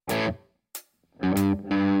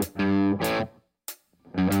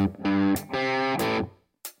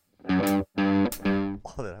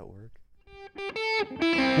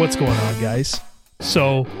What's going on, guys?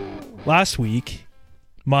 So, last week,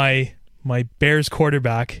 my Bears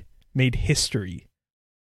quarterback made history.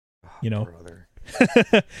 You know,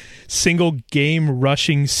 single game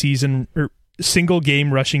rushing yard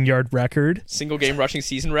record. Single game rushing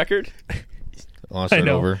season record. I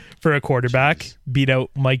know, for a quarterback, beat out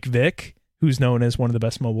Mike Vick, who's known as one of the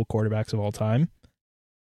best mobile quarterbacks of all time.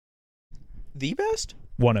 The best?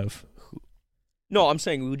 One of. No, I'm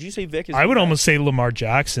saying, would you say Vick is? I would almost say Lamar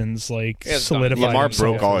Jackson's solidified. Lamar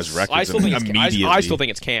himself. broke all his records I still think immediately. I still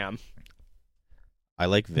think it's Cam. I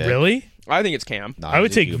like Vick. Really? I think it's Cam. Nah, I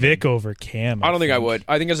would take Human. Vick over Cam. I don't think I would.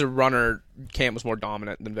 I think as a runner, Cam was more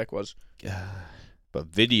dominant than Vick was. But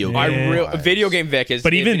video Yeah. game. Video game Vick is.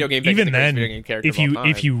 But even video game Vick is the greatest then, video game character if of all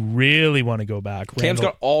time. you really want to go back, Cam's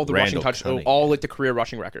got all the Randall rushing Cunningham. all like the career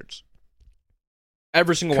rushing records.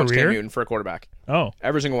 Every single one's Career? Cam Newton for a quarterback. Oh,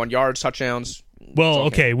 Every single one, yards, touchdowns. well, It's all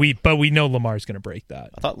okay, we know Lamar's going to break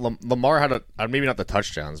that. I thought Lamar had maybe not the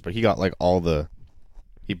touchdowns, but he got all the.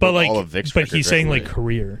 He But broke all of Vick's but records he's saying right away.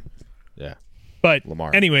 career. Yeah. But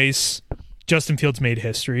Lamar. anyways, Justin Fields made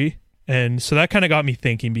history, and so that kind of got me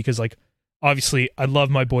thinking because obviously I love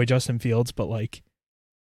my boy Justin Fields, but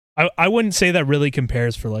I wouldn't say that really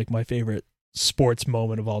compares for my favorite sports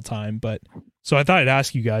moment of all time. But so I thought I'd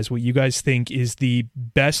ask you guys what you guys think is the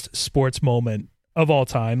best sports moment of all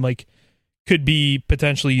time, could be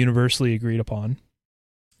potentially universally agreed upon,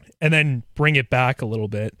 and then bring it back a little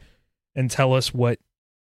bit and tell us what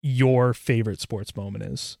your favorite sports moment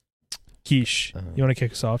is. Keish, you want to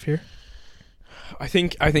kick us off here? I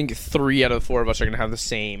think 3 out of the 4 of us are going to have the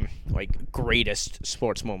same greatest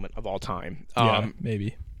sports moment of all time. Yeah,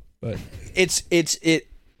 maybe, but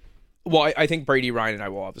Well, I think Brady, Ryan, and I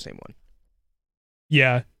will all have the same one.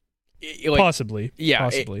 yeah, possibly. Yeah,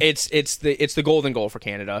 possibly. It's the golden goal for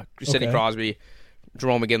Canada. Sidney Okay. Crosby,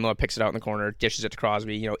 Jerome McGinley picks it out in the corner, dishes it to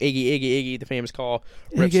Crosby. Iggy, the famous call,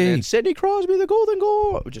 rips it in. Sidney Crosby, the golden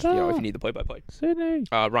goal. Just if you need the play-by-play. Sidney.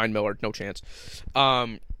 Ryan Miller, no chance.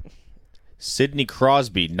 Sidney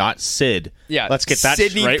Crosby, not Sid. Yeah, Let's get that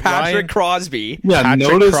Sidney straight, Patrick Ryan. Crosby. Yeah,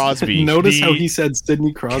 Patrick Crosby. Notice The how he said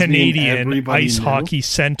Sidney Crosby. and Canadian everybody ice knew. hockey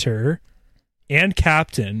center and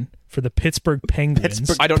captain for the Pittsburgh Penguins.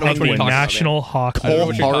 Pittsburgh I don't know what for you're the talking about, National Hockey I don't know Cole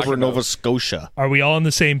what League. you're Harbor, talking Nova about. Scotia. Are we all on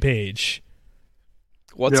the same page?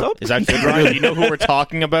 What's Yep. up? Is that good, Ryan? Do you know who we're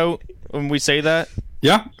talking about when we say that?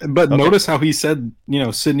 Yeah, but notice how he said,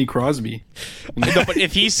 Sidney Crosby. No, but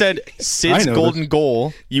if he said Sid's I know golden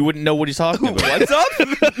goal, you wouldn't know what he's talking about. What's up?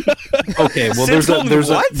 Okay, well, Sid's golden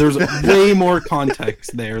there's way more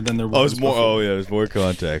context there than there was. before. there's more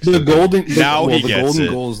context. The golden Now he the gets golden it.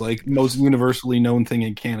 goal is most universally known thing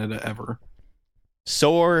in Canada ever.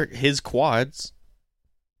 So are his quads.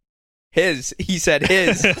 He said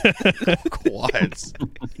his. Quads.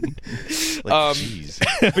 Jeez.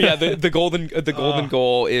 But yeah, the golden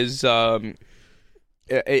goal is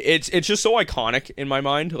it's just so iconic in my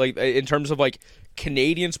mind. In terms of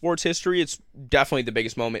Canadian sports history, it's definitely the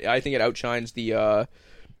biggest moment. I think it outshines the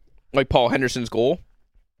Paul Henderson's goal.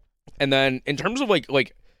 And then in terms of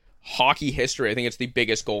hockey history, I think it's the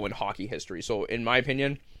biggest goal in hockey history. So in my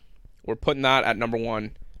opinion, we're putting that at number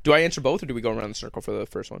 1. Do I answer both, or do we go around the circle for the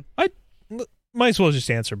first one? Might as well just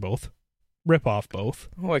answer both. Rip off both.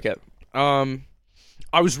 I like it. I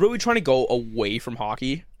was really trying to go away from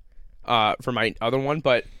hockey for my other one,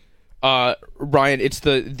 but Ryan, it's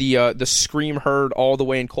the scream heard all the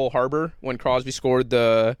way in Cole Harbor when Crosby scored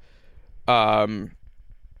the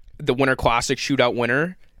Winter Classic shootout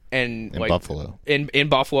winner and In Buffalo. in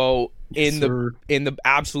Buffalo in Sir. the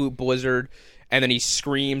absolute blizzard. And then he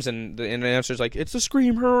screams, and the announcer's like, "It's the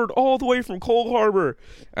scream heard all the way from Cole Harbor."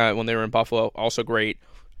 When they were in Buffalo, also great.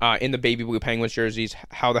 In the baby blue Penguins jerseys,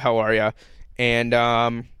 how the hell are ya? And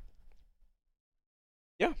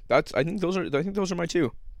yeah, I think those are my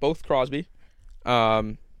 2. Both Crosby,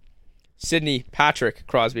 Sidney Patrick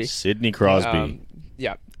Crosby. Sidney Crosby.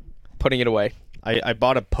 Yeah, putting it away. I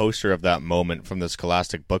bought a poster of that moment from the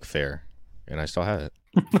Scholastic Book Fair, and I still have it.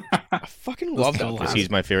 I fucking love that. Because he's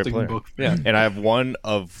my favorite player. Yeah. And I have one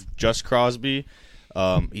of just Crosby.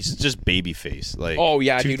 He's just baby face. Oh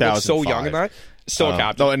yeah, dude, looks so young in that. Still a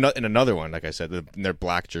captain. No, and another one, like I said, in their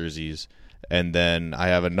black jerseys. And then I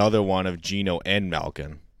have another one of Gino and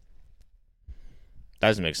Malkin. That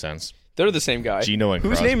doesn't make sense. They're the same guy. Gino and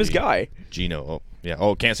whose Crosby. name is Guy? Gino. Oh, yeah.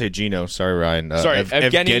 Oh, can't say Gino. Sorry, Ryan. Sorry,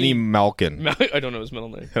 Evgeny Malkin. I don't know his middle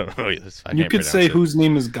name. I don't know this. I You can't could say pronounce it. whose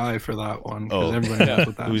name is Guy for that one. 'Cause Oh. everybody knows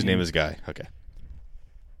what that Whose name means. is Guy? Okay.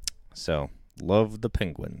 So, love the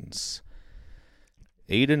Penguins.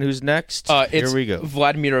 Aiden, who's next? It's Here we go.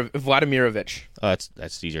 Vladimirovich.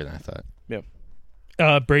 That's easier than I thought.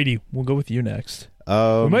 Yeah. Brady, we'll go with you next.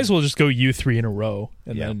 We might as well just go you three in a row,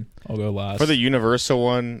 and Yeah. then I'll go last. For the universal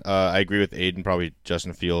one, I agree with Aiden. Probably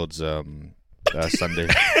Justin Fields. Sunday.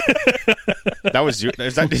 That was you.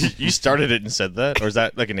 Is that you started it and said that, or is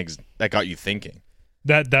that like that got you thinking?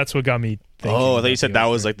 That's what got me thinking. Oh, I thought about you said the that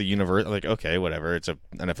over. was like the universe. Like, okay, whatever. It's a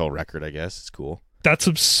NFL record, I guess. It's cool. That's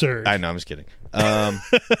absurd. I know. I'm just kidding.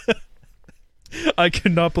 I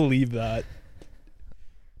could not believe that.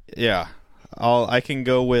 Yeah, I can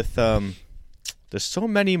go with. There's so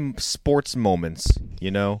many sports moments,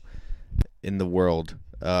 in the world.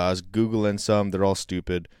 I was googling some. They're all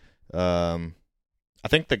stupid. I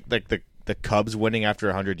think the Cubs winning after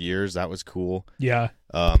 100 years, that was cool. Yeah.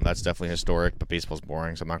 That's definitely historic. But baseball's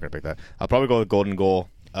boring, so I'm not gonna pick that. I'll probably go with golden goal.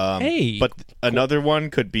 Hey. But another one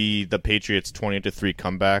could be the Patriots 20-3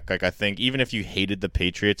 comeback. Like, I think even if you hated the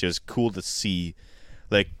Patriots, it was cool to see.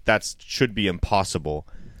 Like, that should be impossible.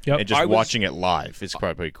 Yep. And just watching it live, it's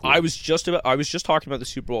probably pretty cool. I was just talking about the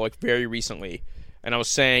Super Bowl like very recently, and I was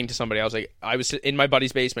saying to somebody, I was in my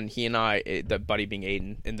buddy's basement. He and I, the buddy being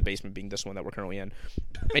Aiden, in the basement being this one that we're currently in,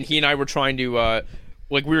 and he and I were trying to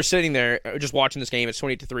we were sitting there just watching this game. It's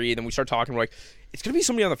 20-3, and then we start talking. We're like, it's gonna be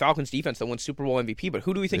somebody on the Falcons defense that wins Super Bowl MVP, but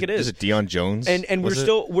who do we think it is? Is it Deion Jones? And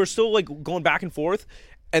we're still like going back and forth,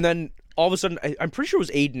 and then all of a sudden, I'm pretty sure it was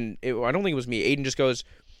Aiden. I don't think it was me. Aiden just goes,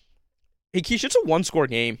 "Hey, Keish, it's a one-score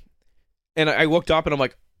game," and I looked up and I'm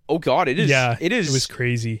like, "Oh God, it is! Yeah, it is. It was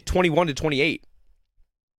crazy. 21-28."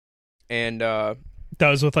 And That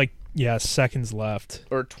was with seconds left.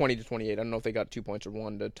 or 20-28. I don't know if they got 2 points or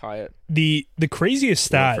one to tie it. The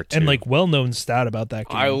craziest One for stat and two. well-known stat about that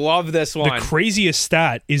game. I love this one. The craziest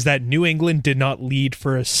stat is that New England did not lead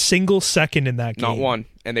for a single second in that game. Not one,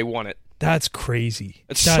 and they won it. That's crazy.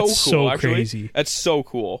 It's That's so cool. Actually, crazy. that's so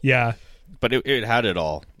cool. Yeah. But it had it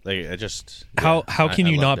all. Like, it just How can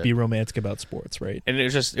you loved not it. be romantic about sports, right? And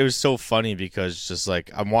it was so funny because just like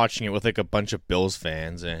I'm watching it with like a bunch of Bills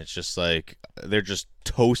fans, and it's just like they're just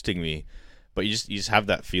toasting me. But you just have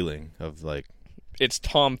that feeling of like It's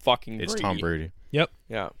Tom fucking Brady. it's Tom Brady. Yep.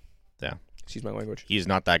 Yeah. Yeah. Excuse my language. He's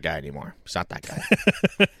not that guy anymore. He's not that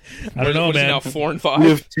guy. I don't know, What is it man. now 4-5. We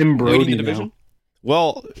have Tim Leading Brody the now. division.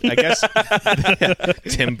 Well, I guess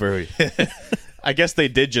Tim Brody. I guess they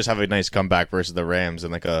did just have a nice comeback versus the Rams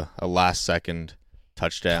and like a last second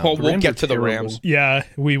touchdown. Well, The we'll Rams get are to the terrible. Rams. Yeah,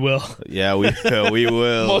 we will. Yeah, we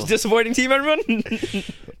will. Most disappointing team, everyone.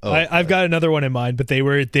 Oh, I've got another one in mind, but they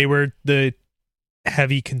were the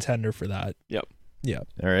heavy contender for that. Yep. Yeah.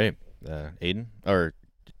 all right. Aiden or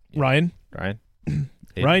Ryan? Ryan? Aiden?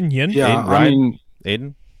 Ryan Yin? Yeah, Aiden, I Ryan? mean,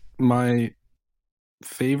 Aiden? my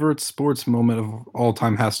favorite sports moment of all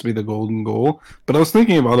time has to be the golden goal. But I was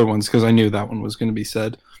thinking of other ones because I knew that one was going to be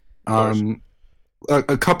said. course.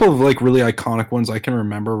 A couple of like really iconic ones I can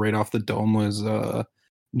remember right off the dome was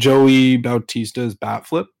Joey Bautista's bat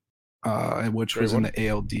flip, which Great was in the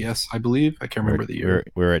ALDS, I believe. I can't remember the year.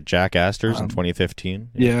 We're at Jack Astor's in Um, 2015.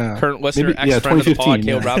 Yeah. Current listener, Maybe- ex-friend of the pod, 2015, Caleb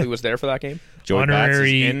yeah. Bradley was there for that game. Joey Bats is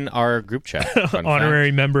Honorary- in our group chat. Fun Honorary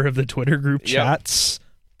fact. member of the Twitter group Yep. chats.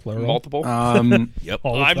 Plural. Multiple. Yep.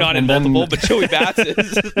 All of I'm them. not in And then- multiple, but Joey Bats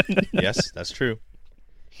is. Yes, that's true.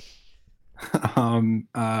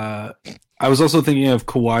 I was also thinking of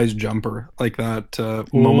Kawhi's jumper, like that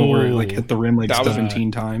moment where he like Ooh. hit the rim like That was-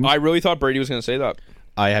 17 times. I really thought Brady was going to say that.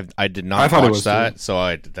 I did not I thought it watch was that, too. so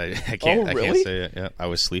I can't Oh, I really? can't say it. Yeah, I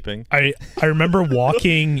was sleeping. I remember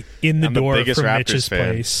walking in the I'm door the biggest from Raptors Mitch's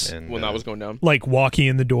fan, place. and When that was going down. Like walking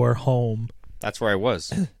in the door home that's where I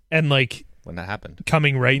was and like when that happened.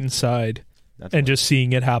 coming right inside That's and when- just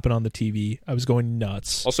seeing it happen on the TV. I was going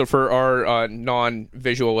nuts. Also, for our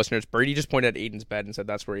non-visual listeners, Brady just pointed at Aiden's bed and said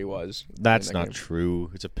that's where he was. that's in that not game.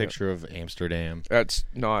 true. It's a picture of Amsterdam. That's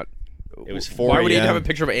not. It was 4 Why would he a.m. have a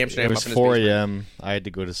picture of Amsterdam It up was in his 4 basement? a.m. I had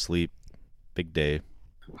to go to sleep. Big day.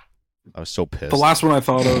 I was so pissed. The last one I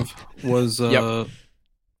thought of was Yep.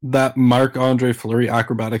 that Marc-Andre Fleury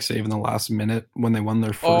acrobatic save in the last minute when they won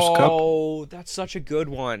their first cup. Oh, that's such a good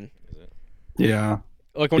one. Yeah.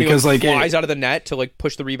 Like when Because, he like, flies out of the net to like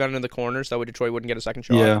push the rebound in the corner so that way Detroit wouldn't get a second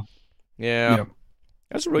shot. Yeah. Yeah. Yep.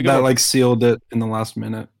 That's a really good That one. like sealed it in the last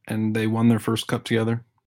minute and they won their first cup together.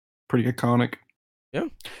 Pretty iconic. Yeah.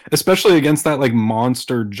 Especially against that like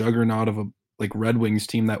monster juggernaut of a like Red Wings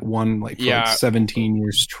team that won like for Yeah. like 17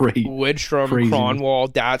 years straight. Lidstrom, Crazy. Kronwall,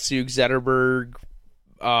 Datsuk, Zetterberg.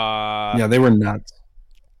 Yeah, they were nuts.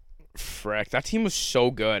 Frick. That team was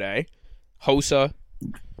so good, eh? Hosa.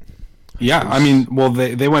 Yeah, I mean, well,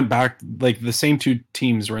 they went back like the same two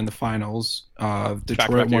teams were in the finals.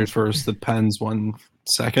 Detroit won years. first, the Pens won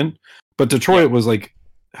second, but Detroit was like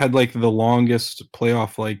had like the longest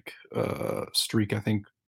playoff like streak I think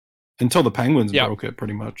until the Penguins Yeah. broke it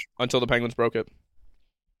pretty much. Until the Penguins broke it.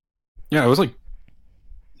 Yeah,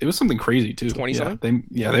 it was something crazy too. 20 yeah, something?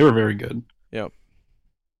 They were very good.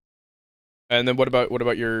 And then what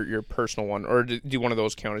about your personal one, or do one of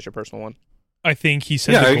those count as your personal one? I think he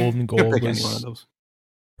said the golden you can goal pick any one of was those.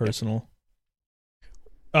 personal.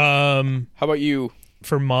 How about you?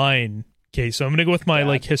 For mine, okay, so I'm gonna go with my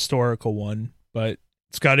Dad. historical one, but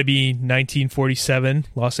it's got to be 1947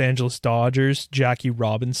 Los Angeles Dodgers, Jackie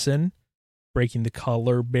Robinson breaking the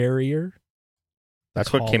color barrier.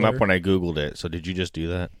 That's what came up Collar. when I Googled it. So did you just do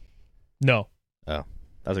that? No, That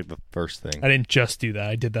was like the first thing. I didn't just do that.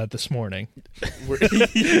 I did that this morning.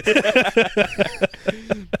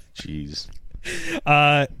 Jeez.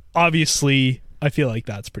 Obviously, I feel like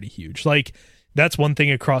that's pretty huge. Like, that's one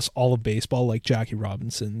thing across all of baseball. Like, Jackie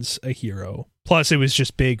Robinson's a hero. Plus, it was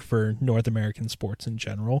just big for North American sports in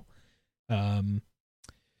general. And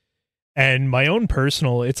my own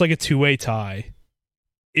personal, it's like a two-way tie.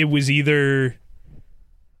 It was either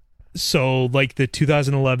like the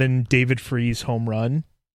 2011 David Freese home run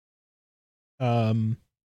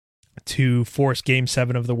to force Game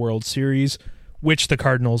 7 of the World Series, which the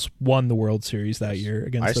Cardinals won the World Series that year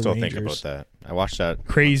against I the still Rangers. think about that. I watched that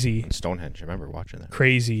Crazy. in Stonehenge. I remember watching that.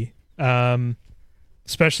 Crazy.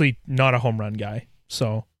 Especially not a home run guy.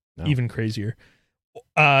 So No. even crazier.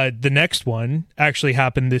 The next one actually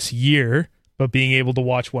happened this year, but being able to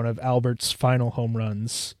watch one of Albert's final home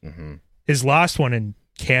runs, Mm-hmm. his last one in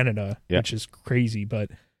Canada, Yeah. which is crazy, but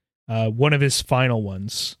one of his final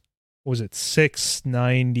ones, what was it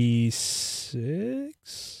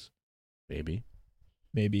 696? Maybe.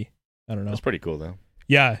 Maybe. I don't know. That's pretty cool, though.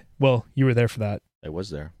 Yeah. Well, you were there for that. I was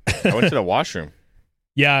there. I went to the washroom.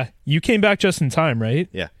 Yeah, you came back just in time, right?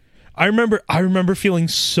 Yeah. I remember feeling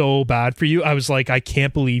so bad for you. I was like, I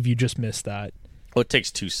can't believe you just missed that. Well, it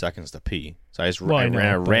takes 2 seconds to pee. So I just Well, I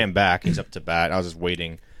know, but- ran back. He's up to bat. I was just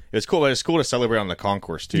waiting. It was cool. It was cool to celebrate on the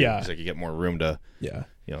concourse, too. Yeah. Because I could get more room to, Yeah.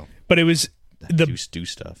 but it was do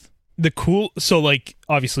stuff. the cool. So like,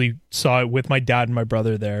 obviously saw it with my dad and my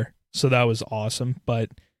brother there. So that was awesome. But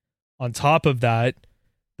on top of that,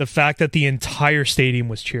 the fact that the entire stadium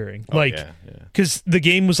was cheering, Oh, like, yeah. because the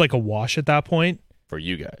game was like a wash at that point. For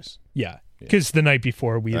you guys. Yeah. Because the night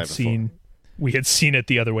before we The had night before. seen, we had seen it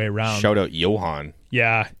the other way around. Shout out Johan.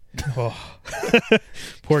 Yeah. Oh.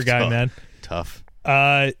 Poor guy, Tough. man. Tough.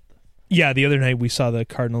 Yeah, the other night we saw the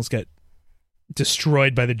Cardinals get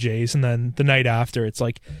destroyed by the Jays, and then the night after it's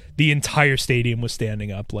like the entire stadium was standing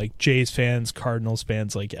up, like Jays fans, Cardinals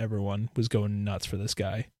fans, like everyone was going nuts for this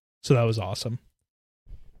guy. So that was awesome.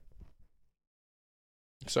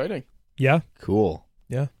 Exciting. Yeah. Cool.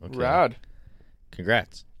 Yeah. Okay. Rad.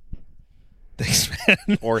 Congrats. Thanks,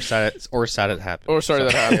 man. Or sad it happened. Oh, sorry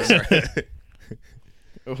that happened.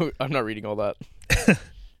 Sorry. I'm not reading all that.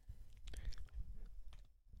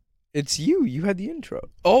 It's you. You had the intro.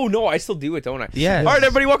 Oh, no, I still do it, don't I? Yeah. All right,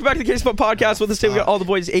 everybody, welcome back to the Case Pump Podcast. With us today, we got all the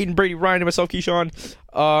boys, Aiden, Brady, Ryan, and myself, Keyshawn.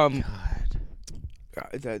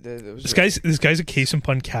 This guy's a case and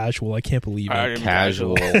pun casual. I can't believe it. I am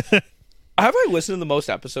Casual. Have I listened to the most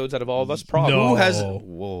episodes out of all of us? Probably. No. Who has?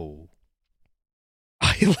 Whoa.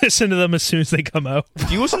 I listen to them as soon as they come out.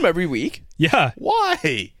 Do you listen to them every week? Yeah.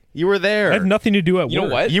 Why? You were there. I have nothing to do at You know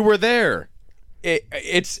work. what? You were there.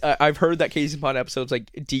 It's I've heard that Case and Pun episodes like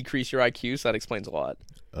decrease your IQ, so that explains a lot.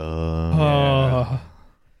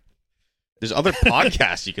 There's other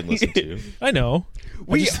podcasts you can listen to. I know.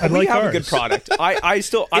 We I like have a ours. good product. I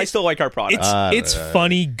still like our product. It's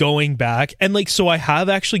funny going back, and like, so I have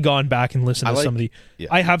actually gone back and listened I to like- some of the. yeah.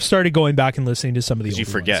 I have started going back and listening to some of the. Because you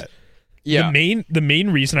older forget. ones. Yeah. The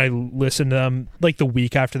main reason I listen to them like the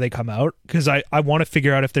week after they come out, because I want to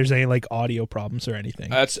figure out if there's any like audio problems or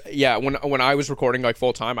anything. That's when I was recording like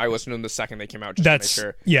full time, I listened to them the second they came out just That's to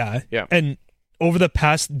make sure. yeah. And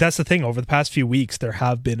that's the thing. Over the past few weeks, there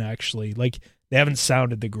have been actually like they haven't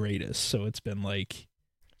sounded the greatest, so it's been like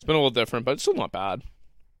It's been a little different, but it's still not bad.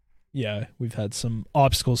 yeah, we've had some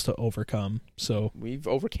obstacles to overcome. So We've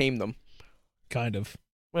overcame them. kind of.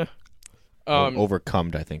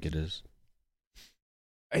 Overcomed, I think it is.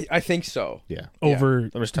 I think so. Yeah. Over.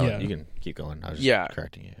 I'm just telling yeah. you. You can keep going. I was just Yeah.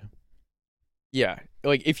 correcting you. Yeah,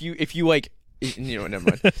 like if you like, never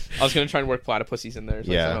mind. I was gonna try and work platypuses in there. So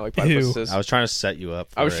Yeah. I like platypuses. I was trying to set you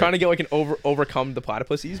up. I was trying to get like an overcome the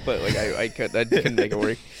platypuses, but like I couldn't make it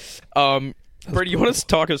work. Brady, you want to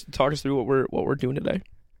talk us through what we're doing today?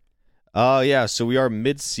 Yeah. So we are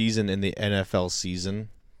mid-season in the NFL season.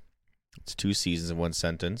 It's 2 seasons in one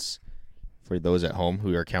sentence. For those at home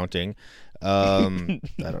who are counting, I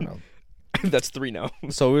don't know. That's 3 now.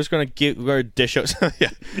 So we're gonna dish out.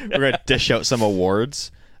 We're gonna dish out some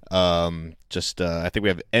awards. I think we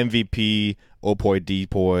have MVP, Opoy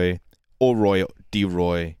Depoy, Oroy D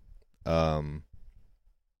Roy, Seapoy,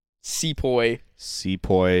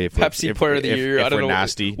 Pepsi Player of the Year. If I don't we're know.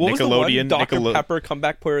 nasty. What was the one? Nickelodeon. Dr. Pepper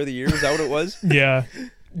Comeback Player of the Year. Is that what it was? Yeah.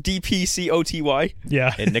 DPCOTY.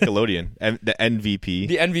 Yeah. And Nickelodeon. And the MVP.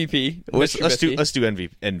 The MVP. let's do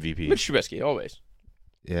MVP. MVP. Mitch Trubisky, always.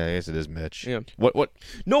 Yeah, I guess it is Mitch. Yeah. What?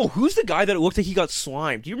 No, who's the guy that it looked like he got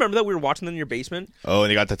slimed? Do you remember that we were watching that in your basement? Oh,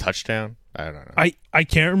 and they got the touchdown? I don't know. I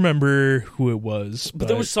can't remember who it was, But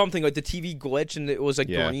there was something like the TV glitch and it was like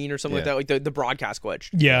green or something like that, like the broadcast glitch.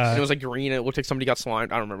 Yeah. And it was like green and it looked like somebody got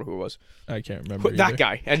slimed. I don't remember who it was. I can't remember That either.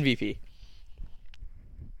 guy, MVP.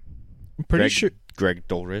 I'm pretty sure. Greg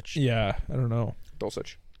Dulcich. Yeah. I don't know.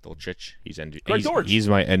 Dulcich. Dulcich. He's Greg Dortch. He's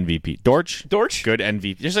my MVP. Dortch? Dortch? Good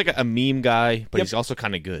MVP. Just like a meme guy, but he's also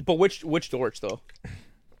kind of good. But which Dortch though?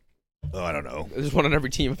 Oh, I don't know. There's one on every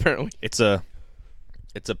team apparently. It's a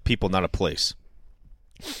people, not a place.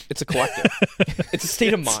 It's a collective. It's a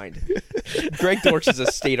state of mind. Greg Dortch is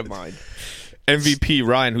a state of mind. MVP,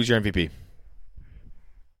 Ryan, who's your MVP?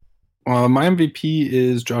 My MVP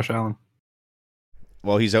is Josh Allen.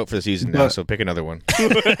 Well, he's out for the season now, so pick another one.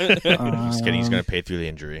 Just kidding. He's going to pay through the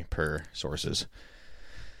injury, per sources.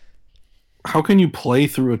 How can you play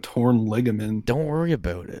through a torn ligament? Don't worry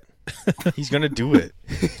about it. He's going to do it.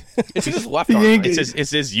 It's in his left arm. Right?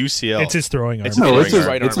 It's his UCL. It's his throwing arm. It's No, his it's his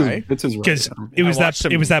right it's arm, his, right? it's his right Because arm. it was I watched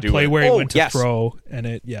that him that do play it. where he Oh, went to yes. throw and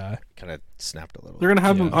it kind of snapped a little. They're gonna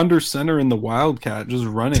have him Yeah. under center in the Wildcat, just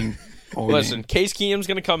running. all Listen, game. Case Keenum's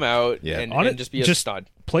going to come out and just be a stud.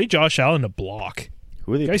 play Josh Allen to block.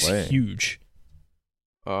 Who are they The guy's playing? huge.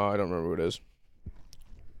 I don't remember who it is.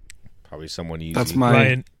 Probably someone easy. That's my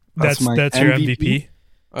Ryan, that's my that's your MVP. MVP.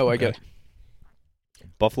 I like it.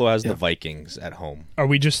 Buffalo has Yeah. the Vikings at home. Are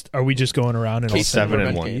we just going around and all Case saying-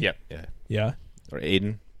 7-1. Key. Yep. Yeah. Yeah. Or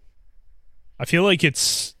Aiden. I feel like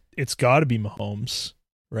it's got to be Mahomes,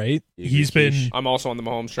 right? You He's agree, been Keish? I'm also on the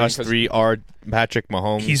Mahomes train. Us three are Patrick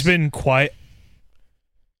Mahomes. he's been quiet.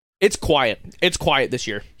 It's quiet. It's quiet this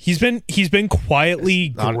year. He's been quietly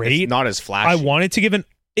great. It's not as flashy. I wanted to give an.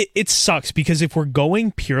 It sucks because if we're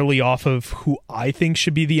going purely off of who I think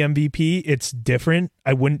should be the MVP, it's different.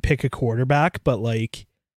 I wouldn't pick a quarterback, but like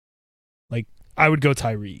I would go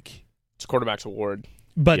Tyreek. It's a quarterback's award.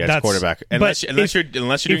 But Yeah, it's that's quarterback. Unless you're doing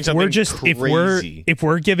if something we're just crazy. if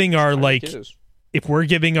we're giving our like It is. if we're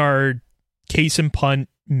giving our case and punt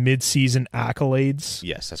mid-season accolades,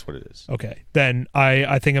 Yes, that's what it is. okay, then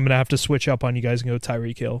I think I'm gonna have to switch up on you guys and go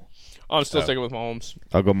Tyreek Hill. I'm still sticking with Mahomes.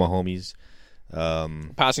 I'll go Mahomes.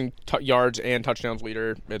 Passing yards and touchdowns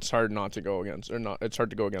leader. It's hard not to go against, or not. It's hard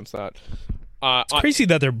to go against that. It's crazy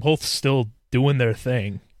that they're both still doing their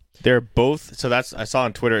thing. They're both. So that's I saw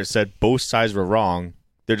on Twitter. It said both sides were wrong.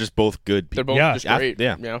 They're just both good They're people. both Yeah. just great.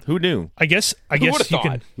 Yeah. Who knew? I guess would've you thought?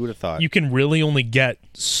 can Who would have thought? you can really only get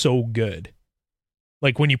so good.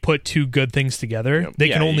 Like when you put two good things together, Yeah. they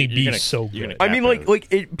can Yeah, only you're be gonna- so you're good. gonna- I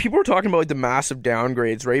mean, people are talking about like the massive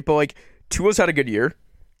downgrades, right? But like Tua's had a good year.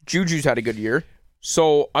 Juju's had a good year.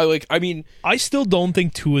 So I mean, I still don't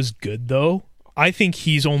think Tua's good though. I think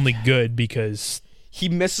he's only good because he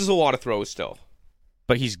misses a lot of throws still.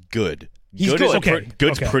 But he's good. He's good. good. Is Okay,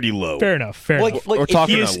 Good's okay. pretty low. fair enough. Fair Like- enough. like, We're if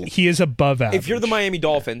talking. He is above average. If you're the Miami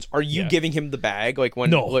Dolphins, are you Yeah. giving him the bag? Like when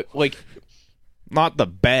No. like not the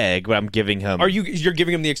bag, but I'm giving him. you're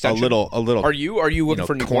giving him the a extension? little? Are you looking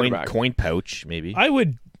for a new quarterback? coin pouch maybe? I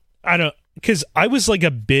don't because I was a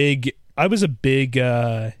big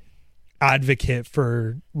advocate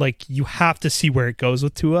for like you have to see where it goes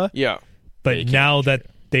with Tua. Yeah. But you can't now that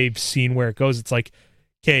they've seen where it goes, it's like,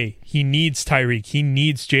 okay, he needs Tyreek, he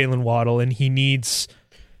needs Jalen Waddle, and he needs.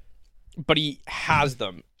 But he has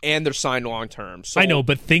them, and they're signed long term. So I know,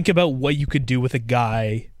 but think about what you could do with a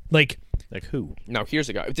guy like. Like who? now here's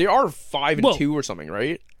a guy. They are 5-2 or something,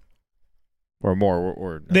 right? Or more?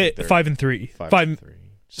 Or I They think they're 5-3, 5-3.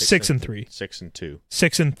 6-3, 6-2.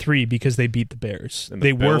 6-3 because they beat the Bears. And the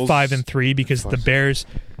They were Bills- 5-3 because the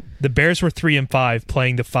Bears were 3-5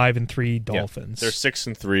 playing the 5-3 Dolphins. They're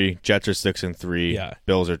 6-3. Jets are 6-3. Yeah.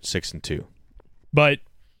 Bills are 6-2. But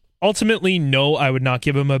ultimately, no, I would not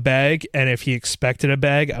give him a bag. And if he expected a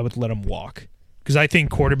bag, I would let him walk. Because I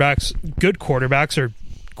think good quarterbacks are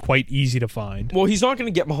quite easy to find. Well, he's not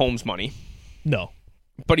going to get Mahomes money, No.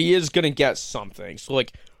 but he is going to get something. So,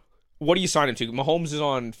 like, what do you sign him to? Mahomes is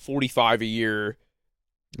on $45 a year.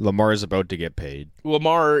 Lamar is about to get paid.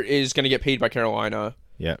 Lamar is going to get paid by Carolina.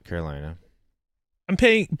 Yeah, Carolina. I'm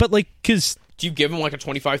paying, but because Do you give him like a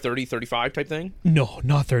 25, 30, 35 type thing? no,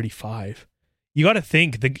 not 35. You got to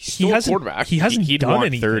think he still a hasn't. quarterback. He hasn't He'd done want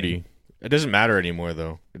anything. 30. It doesn't matter anymore,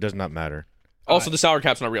 though. It does not matter. Also, the salary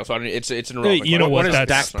cap's not real, so it's an irrelevant. You know question. what, What has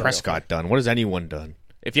that's Dak Prescott done? What has anyone done?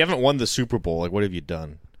 If you haven't won the Super Bowl, like what have you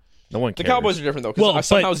done? No one The cares. Cowboys are different though, Well, because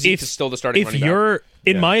somehow but Zeke if- is still the starting If running back. you're,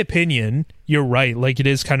 in Yeah. my opinion, you're right. Like, it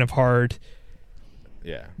is kind of hard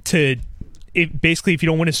Yeah. to. Basically, if you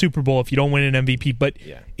don't win a Super Bowl, if you don't win an MVP, but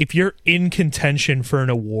Yeah. if you're in contention for an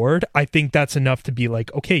award, I think that's enough to be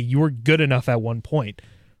like, okay, you were good enough at one point.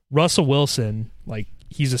 Russell Wilson, like,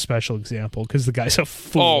 he's a special example because the guy's a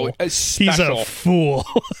fool. Oh, He's special. a fool.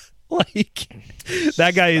 Like,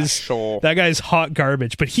 that guy's hot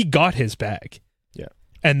garbage, but he got his bag. Yeah.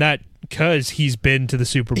 And that because he's been to the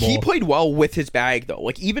Super Bowl. He played well with his bag though.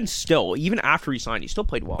 Like even after he signed, he still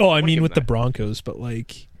played well. Oh, I wanna mean give with him the that. Broncos, but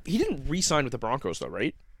like He didn't re-sign with the Broncos though,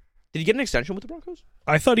 right? Did he get an extension with the Broncos?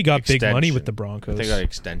 I thought he got big money Extension. with the I Broncos. think I got an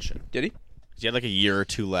extension. Did he? He had like a year or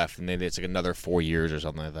two left, and then it's like another 4 years or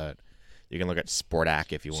something like that. You can look at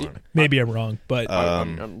Sportac if you want. Maybe I'm wrong, but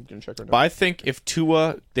I'm gonna check right now. But I think if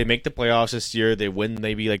Tua, they make the playoffs this year, they win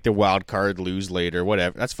maybe like the wild card, lose later,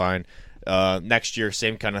 whatever. That's fine. Next year,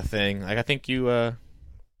 same kind of thing. Like I think you. But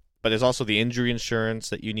there's also the injury insurance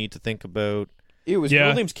that you need to think about. It was Yeah.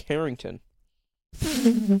 Williams Carrington.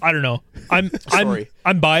 I don't know. Sorry.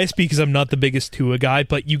 I'm biased because I'm not the biggest Tua guy,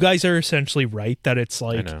 but you guys are essentially right that it's I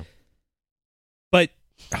like. know. But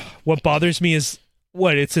what bothers me is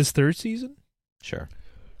it's his third season. Sure.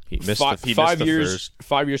 He missed Five, the, he five missed years. the first.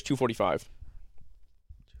 5 years, 245.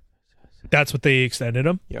 That's what they extended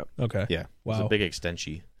him. Yep. Okay. Yeah. It was Wow. a big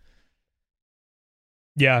extension.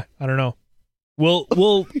 Yeah, I don't know.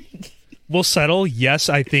 We'll settle. Yes,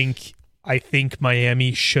 I think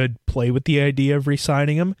Miami should play with the idea of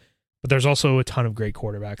re-signing him, but there's also a ton of great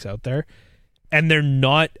quarterbacks out there, and they're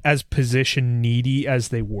not as position needy as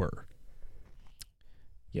they were.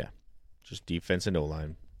 Just defense and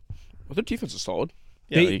O-line. Well, their defense is solid.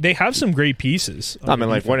 Yeah, They have some great pieces. I mean,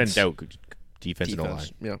 like, when in defense. doubt, defense and O-line.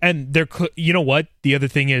 Defense. Yeah. And you know what? The other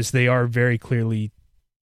thing is they are very clearly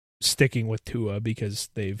sticking with Tua because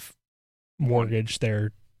they've mortgaged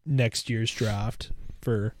their next year's draft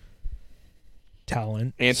for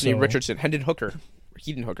talent. Anthony So, Richardson, Hendon Hooker,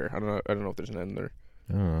 Heaton Hooker. I don't know if there's an end there.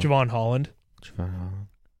 I don't know. Javon Holland,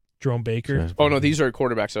 Jerome Baker. Oh no, these are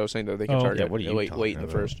quarterbacks. I was saying that they can Oh, target yeah, what are you late talking in the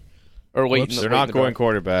about? first, or late. Whoops. in the, They're late not in the going draft.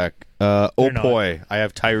 quarterback. They're not. Opoy. I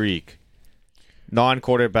have Tyreek.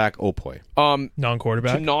 Non-quarterback Opoy.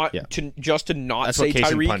 Non-quarterback. To not Yeah. to just to not That's say what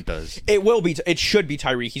Casey Tyreek. Punt does. It will be. It should be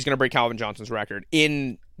Tyreek. He's going to break Calvin Johnson's record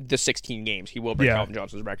in the 16 games. He will break Yeah. Calvin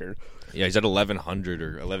Johnson's record. Yeah, he's at 1,100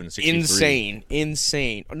 or 1,163.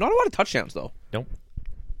 Insane. Not a lot of touchdowns though. Nope.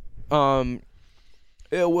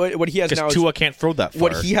 What he has now Because is Tua can't throw that far.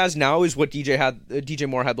 what he has now is what DJ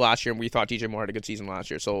Moore had last year, and we thought DJ Moore had a good season last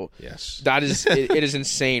year. So Yes. that is it is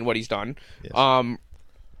insane what he's done. Yes.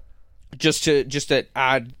 Just to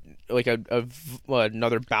add like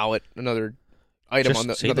another ballot, another item Just on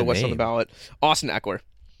the say another the list on the name. ballot. Austin Eckler,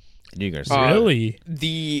 I knew you were going to say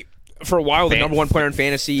Really? for a while the Fan- number one player in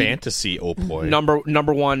fantasy, fantasy Opoy.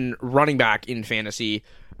 number one running back in fantasy.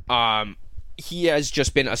 He has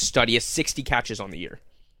just been a study. He has 60 catches on the year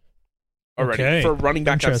already. Okay. For a running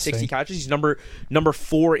back to have 60 Interesting. catches, he's number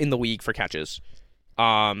 4 in the league for catches.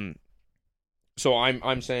 So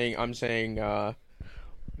I'm saying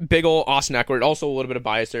big ol' Austin Eckler. Also a little bit of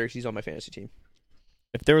bias there 'cause he's on my fantasy team.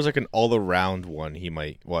 If there was like an all-around one, he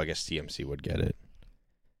might. Well, I guess TMC would get it.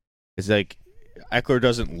 It's like Eckler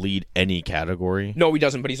doesn't lead any category. No, he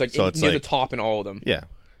doesn't, but he's like So it's near like- the top in all of them. Yeah.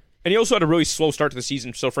 And he also had a really slow start to the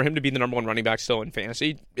season. So for him to be the number one running back still in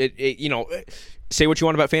fantasy, it say what you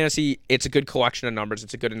want about fantasy, it's a good collection of numbers.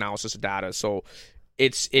 It's a good analysis of data. So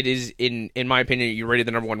it is in my opinion, you're rated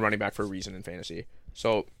the number one running back for a reason in fantasy.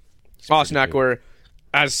 So Austin pretty Eckler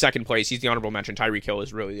as second place, he's the honorable mention. Tyreek Hill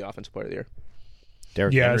is really the offensive player of the year.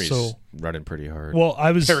 Derrick Yeah, Henry's so- running pretty hard. Well,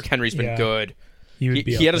 I was. Derrick Henry's been yeah, good. He, would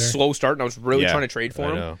be He had up a there. slow start, and I was really Yeah, trying to trade for I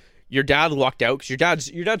him. know. Your dad lucked out because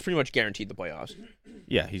your dad's pretty much guaranteed the playoffs.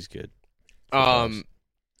 Yeah, he's good.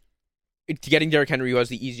 Getting Derrick Henry, who has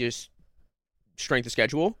the easiest strength of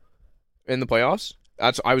schedule in the playoffs.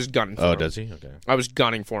 I was gunning for Oh, him. does he? Okay. I was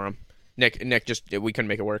gunning for him. Nick just we couldn't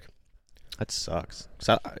make it work. That sucks.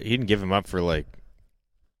 So he didn't give him up for like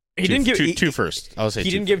He didn't give two first. I'll say he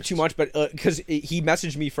two didn't give first. too much, but because he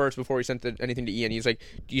messaged me first before he sent anything to Ian. He's like,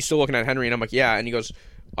 "Do you still looking at Henry?" And I'm like, "Yeah." And he goes,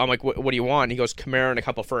 "I'm like, what do you want?" And he goes, "Kamara and a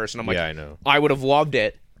couple first." And I'm like, Yeah, I know. I would have loved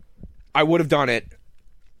it. I would have done it,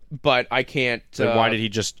 but I can't. Then why did he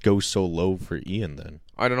just go so low for Ian then?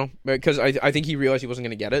 I don't know, because I think he realized he wasn't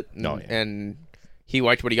going to get it. No, yeah. And he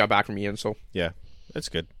liked what he got back from Ian. So Yeah, that's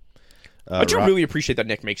good. I do really appreciate that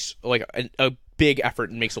Nick makes like a big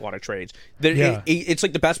effort and makes a lot of trades. Yeah. It's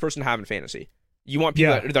like the best person to have in fantasy. You want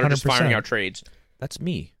people Yeah, that are just 100%. firing out trades. That's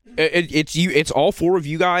me. It's you. It's all four of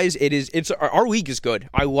you guys. It's our league is good.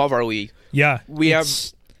 I love our league. Yeah, We have-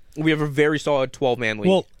 it's- we have a very solid 12-man league.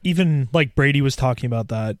 Well, even like Brady was talking about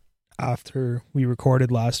that after we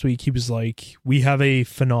recorded last week. He was like, "We have a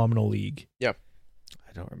phenomenal league."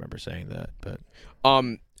 I don't remember saying that, but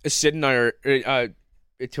Sid and I are.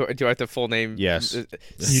 Do I have the full name? Yes.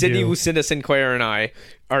 Sydney do. Lucinda Sinclair and I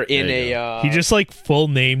are in There you a. He just like full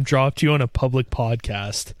name dropped you on a public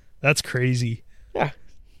podcast. That's crazy. Yeah,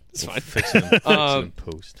 it's fine. fix it in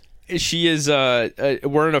post. She is.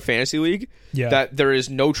 We're in a fantasy league Yeah, that there is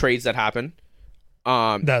no trades that happen.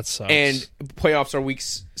 that sucks. And playoffs are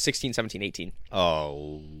weeks 16, 17, 18.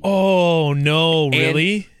 Oh. oh no,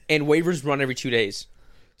 really? And waivers run every 2 days.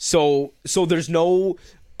 So there's no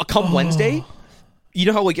come Wednesday. You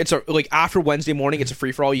know how like it's like after Wednesday morning it's a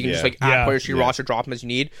free for all. You can just like add Yeah. players to your roster, drop them as you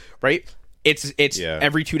need, right? It's Yeah.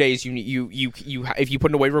 every 2 days. You if you put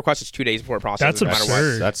in a waiver request, it's 2 days before it processes. That's no matter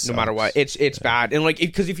absurd. what. That's No matter what, it's bad. And like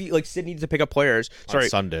because if you like Sid needs to pick up players. Sorry, On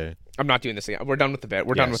Sunday. I'm not doing this again. We're done with the bet.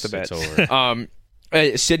 We're done with the bet. It's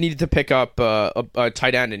over. Sid needed to pick up a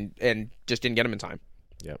tight end and just didn't get him in time.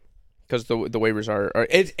 Yep. Because the waivers are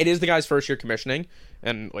it is the guy's first year commissioning,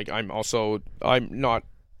 and like I'm also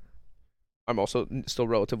still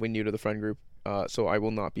relatively new to the friend group, so I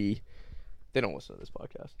will not be. They don't listen to this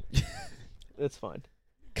podcast. It's fine.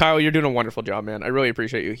 Kyle, you're doing a wonderful job, man. I really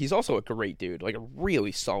appreciate you. He's also a great dude, like a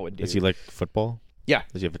really solid dude. Does he like football? Yeah.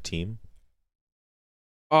 Does he have a team?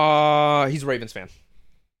 He's a Ravens fan.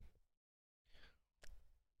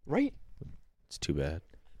 Right? It's too bad.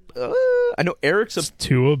 I know Eric's a. It's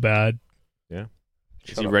too bad.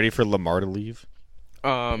 Is he ready for Lamar to leave?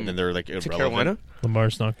 And then they're like To irrelevant. Carolina.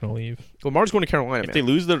 Lamar's not going to leave. Lamar's going to Carolina, If man. they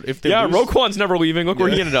lose the, if they Yeah, lose, Roquan's never leaving. Look where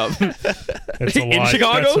he ended up. It's a In lot.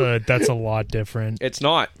 Chicago? That's a lot different. It's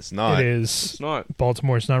not. it's not. It is. It's not.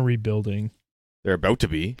 Baltimore's not rebuilding. They're about to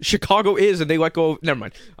be. Chicago is, and they let go. Never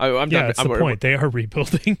mind. I'm Yeah, done. that's the point. They are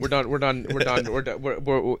rebuilding. We're done. We're done. We're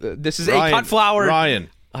done. This is Ryan, a cut flower. Ryan.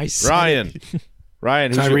 I said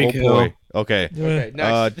Ryan. Who's your Tyreek old Hill. boy? Okay. Okay,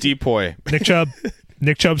 next. Depoy. Nick Chubb.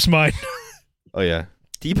 Nick Chubb's mine. Oh yeah.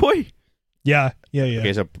 D-boy? Yeah.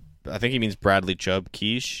 Okay, so I think he means Bradley Chubb.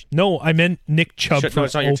 Quiche. No, I meant Nick Chubb. Shit, for no,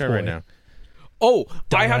 it's not your turn Old right Boy. now. Oh,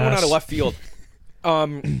 I had one Dumbass. out of left field.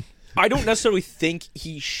 I don't necessarily think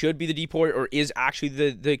he should be the depoy or is actually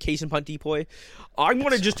the case and punt depoy. I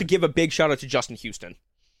wanted just to give a big shout out to Justin Houston.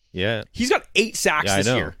 Yeah. He's got 8 sacks Yeah, I this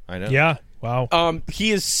know. year. I know. Yeah. Wow.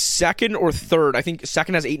 He is second or third. I think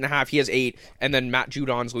second has 8.5. He has 8, and then Matt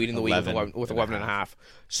Judon's leading the league with 11.5.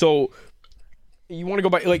 So you want to go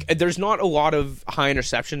by like there's not a lot of high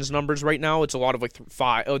interceptions numbers right now. It's a lot of like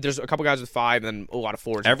 5. Oh, there's a couple guys with 5, and then a lot of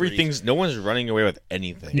 4s. Everything's no one's running away with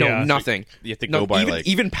anything. no Yeah. nothing. You have to No, go by even, like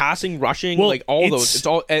even passing, rushing, Well, like all it's- those. It's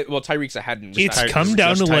all well. Tyreek's ahead. In It's receptions. come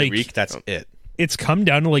down just to, like- Tyreek, that's it. It's come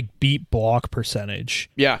down to like beat block percentage.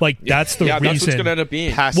 Yeah. Like that's the yeah, reason. that's what's gonna end up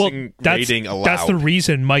being. Passing that's rating allowed. that's the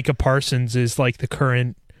reason Micah Parsons is like the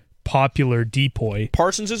current popular depoy.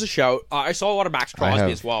 Parsons is a shout. I saw a lot of Max Crosby have-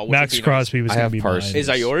 as well. which Max would be Crosby was I going to have be Parsons. mine. Is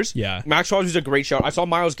that yours? Yeah. Max Crosby's a great shout. I saw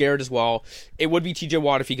Myles Garrett as well. It would be TJ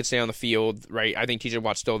Watt if he could stay on the field, right? I think TJ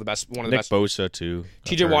Watt's still the best, one of the Nick best. Bosa too.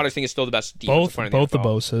 TJ Watt, I think, is still the best defensive player in Both the the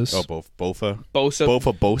NFL. Bosas. Oh, both Bofa. Bosa,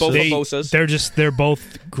 Both Both They, Bosas. they're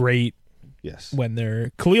both great Yes. when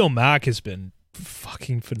they're Khalil Mack has been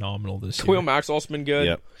fucking phenomenal this Khalil year. Mack's also been good,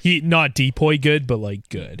 Yep. He not depoy good, but like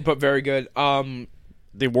good. but very good.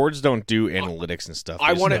 The awards don't do analytics and stuff.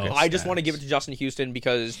 I They want just to. know I just want to stats. give it to Justin Houston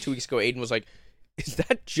because 2 weeks ago Aiden was like, "Is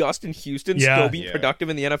that Justin Houston Yeah. still being Yeah. productive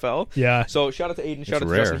in the NFL?" Yeah. So shout out to Aiden. Shout out to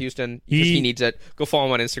rare. Justin Houston because he needs it. Go follow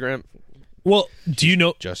him on Instagram. Well, do you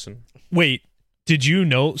know? Justin. Wait, did you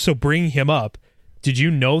know? So bring him up. Did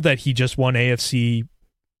you know that he just won AFC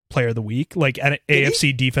Player of the Week, like an he?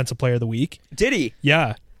 AFC Defensive Player of the Week? Did he?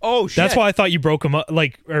 Yeah, Oh shit! that's why I thought you broke him up,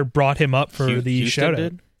 like or brought him up for Hu- the Houston shout out.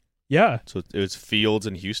 did? Yeah. So it was Fields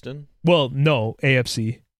and Houston. Well, no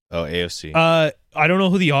AFC. Oh, AFC. I don't know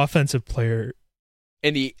who the offensive player.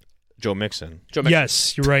 And the Joe Mixon. Joe Mixon.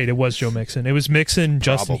 Yes, you're right. It was Joe Mixon. It was Mixon,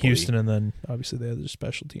 Justin Probably. Houston, and then obviously the other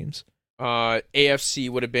special teams. AFC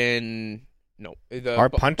would have been the Our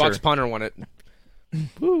punter. Bucks punter won it.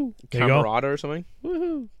 Woo! There you go. Camarada or something.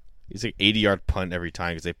 Woohoo! He's like 80-yard punt every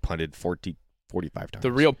time because they punted 45 times.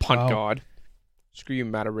 The real punt Wow. god. Screw you,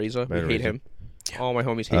 Matt Areza. We Matt hate Araiza. him. All my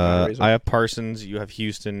homies hate Matt Areza. I have Parsons. You have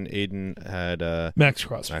Houston. Aiden had Max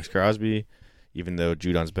Crosby. Max Crosby, even though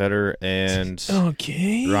Judon's better. And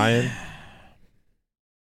Okay. Ryan.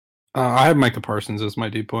 I have Micah Parsons as my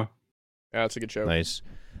depoy. Yeah, that's a good show. Nice.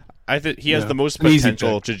 I think he has Yeah. the most An easy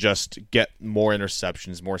potential pick. to just get more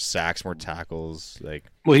interceptions, more sacks, more tackles. Like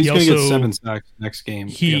Well, he's He going to get also- 7 sacks next game.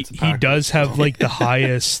 He against the Packers. does have like the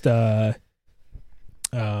highest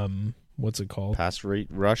what's it called? Pass rate,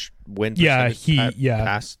 rush, win. Yeah, percentage,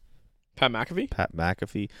 pass. Pat McAfee. Pat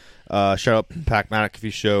McAfee. Shout out Pat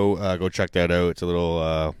McAfee show. Go check that out. It's a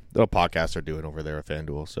little podcast they're doing over there at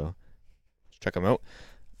FanDuel. So check them out.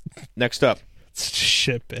 Next up,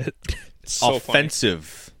 Ship it. It's so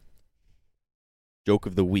offensive joke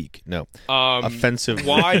of the week. No, offensive.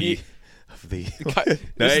 Why? Of the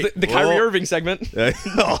This is the Kyrie Irving segment. that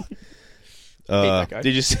guy.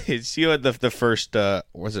 Did you see what the first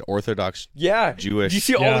was it Orthodox Yeah. Jewish? Do you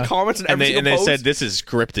see all the comments and every and they single said post? this is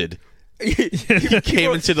scripted. People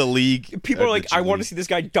Came are- into the league. People are like, I want to see this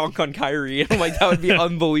guy dunk on Kyrie. And I'm like, that would be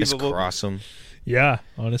unbelievable. It's awesome. Yeah,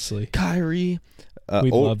 honestly. Kyrie.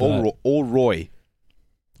 We'd love that. Old Roy.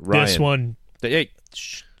 Ryan. This one, Hey.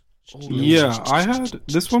 Yeah, I had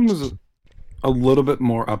this one was a little bit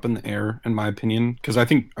more up in the air in my opinion because I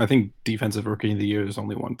think defensive rookie of the year is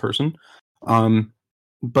only one person.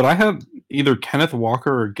 But I had either Kenneth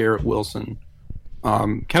Walker or Garrett Wilson.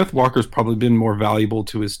 Kenneth Walker's probably been more valuable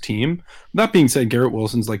to his team. That being said, Garrett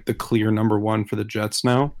Wilson's like the clear number one for the Jets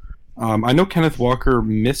now. I know Kenneth Walker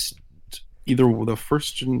missed either the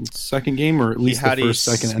first and second game or at least He had the first,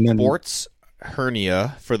 a second, and then sports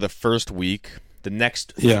hernia for the first week. The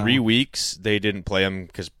next 3 weeks, they didn't play him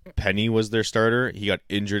because Penny was their starter. He got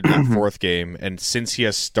injured in the fourth game, and since he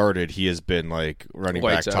has started, he has been like running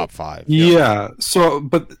Lights back out. top 5. Yeah. So,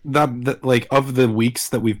 but that like of the weeks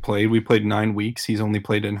that we played 9 weeks. He's only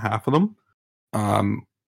played in half of them,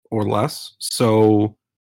 or less. So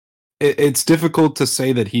it's difficult to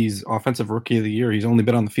say that he's offensive rookie of the year. He's only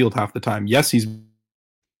been on the field half the time. Yes, he's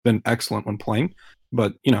been excellent when playing,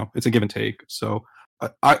 but it's a give and take. So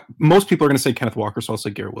most people are going to say Kenneth Walker, so I'll say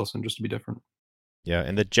Garrett Wilson just to be different. Yeah,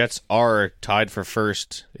 and the Jets are tied for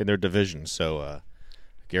first in their division, so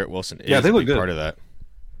Garrett Wilson is they a look big good. part of that.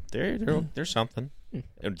 They're something.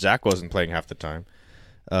 And Zach wasn't playing half the time.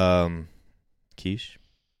 Keish,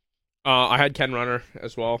 I had Ken Runner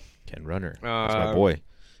as well. Ken Runner, that's my boy.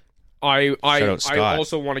 I Shout out Scott.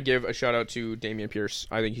 also want to give a shout out to Damian Pierce.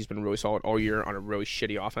 I think he's been really solid all year on a really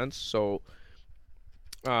shitty offense. So,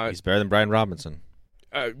 He's better than Brian Robinson.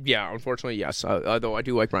 yeah, unfortunately, yes. Although I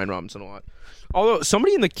do like Brian Robinson a lot. Although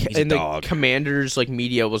somebody in the dog. Commanders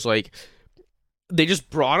media was like, they just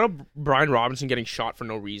brought up Brian Robinson getting shot for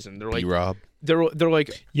no reason. They're like, B-Rob. they're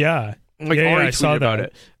like, yeah. like Yeah, already I saw tweeted about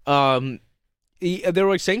that. it. They were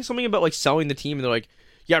like saying something about like selling the team, and they're like,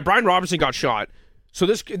 yeah, Brian Robinson got shot, so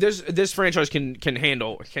this franchise can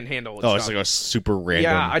handle it. Oh, stuff. it's like a super random.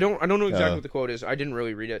 Yeah, I don't know exactly what the quote is. I didn't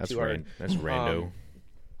really read it That's too hard. That's rando.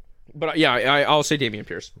 But yeah, I'll say Damian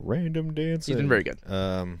Pierce. Random dancing. He's been very good.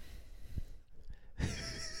 I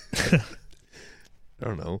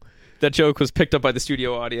don't know. That joke was picked up by the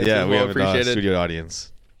studio audience. Yeah, as we well. have Appreciate a it. studio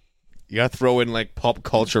audience. You gotta throw in like pop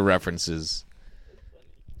culture references.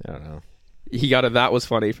 I don't know. He got it. That was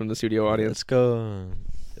funny from the studio audience. Let's go.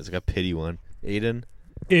 It's like a pity one. Aiden.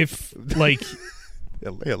 If like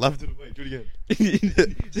Yeah, left it away. Do it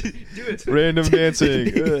Do it. Random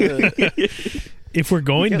dancing. if we're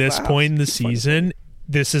going Get this laughs. point in the It's funny. season,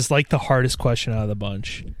 this is like the hardest question out of the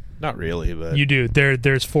bunch. Not really, but You do.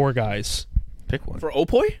 There's 4 guys. pick one. For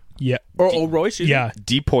Opoy Yeah. or O'Roy? excuse me? Yeah.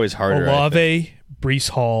 Depoy's harder. I think. Olave, Brees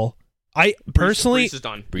Hall. I personally Brees is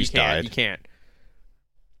done. Brees You can't. died. You can't.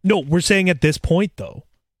 no, we're saying at this point though.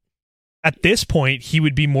 At this point, he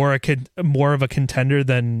would be more of a contender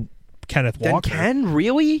than Kenneth Then Walker. Ken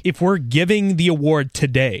really? If we're giving the award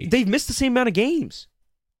today, They've missed the same amount of games.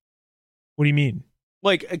 what do you mean?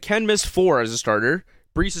 Like Ken missed 4 as a starter.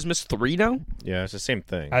 Brees has missed 3 now. Yeah, it's the same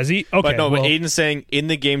thing. Has he? Okay. but no, well, but Aiden's saying in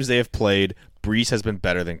the games they have played, Brees has been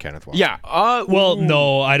better than Kenneth Walker. Yeah. well,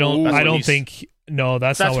 no, I don't. That's I what don't he's- think. No,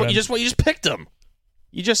 that's that's not what what you just picked him.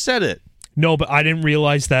 You just said it. No, but I didn't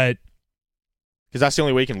realize that. Because that's the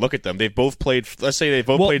only way you can look at them. They've both played. Let's say they've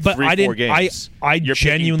both Well, played but 3-4 I didn't. games. I You're picking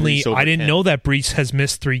genuinely. Brees over I didn't Ken. know that Brees has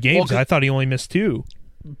missed 3 games. Well, 'cause- I thought he only missed 2.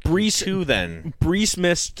 Brees 2 then. Brees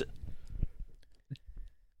missed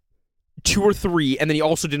 2 or 3, and then he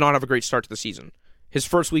also did not have a great start to the season. His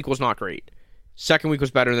first week was not great. Second week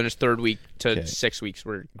was better than his third week to Okay. 6 weeks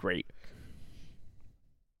were great.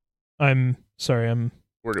 I'm sorry.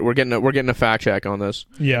 We're getting a fact check on this.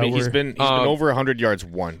 Yeah. I mean, he's been over 100 yards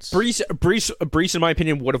once. Brees, in my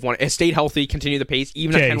opinion, would have won. It stayed healthy, continued the pace.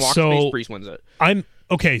 Even at Okay, Ken Walker's so- pace, Brees wins it. I'm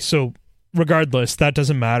okay. So regardless, that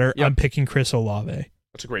doesn't matter. Yep. I'm picking Chris Olave.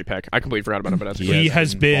 That's a great pick. I completely forgot about it, but that's a He great.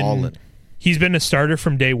 has been- balling. He's been a starter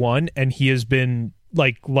from day one, and he has been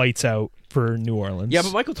like lights out for New Orleans. Yeah,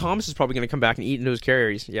 but Michael Thomas is probably going to come back and eat into his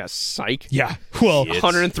carries. Yeah, psych. Yeah, well,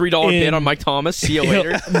 $103 bid on Mike Thomas. See you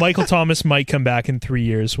later. Michael Thomas might come back in 3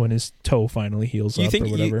 years when his toe finally heals You up think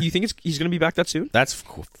or whatever. you think he's going to be back that soon? That's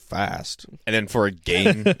fast. And then for a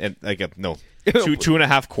game, and like two and a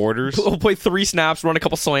half quarters. He'll play 3 snaps, run a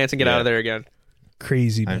couple slants, and get out of there again.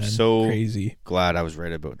 Crazy, man. I'm so crazy. glad I was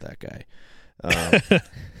right about that guy. I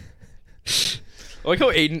like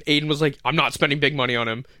how Aiden was like, I'm not spending big money on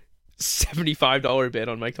him. $75 bid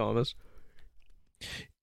on Mike Thomas.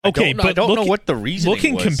 Okay, I but don't know what the reason. Look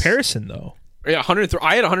in comparison, though. Yeah, 103.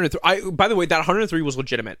 I had 103. By the way, that 103 was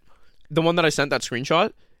legitimate. The one that I sent that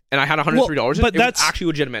screenshot, and I had $103 in but it. It was actually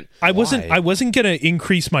legitimate. I wasn't gonna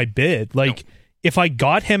increase my bid. Like, if I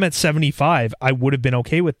got him at 75, I would have been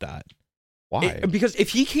okay with that. Why? Because if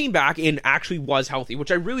he came back and actually was healthy,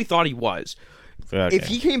 which I really thought he was, Okay. if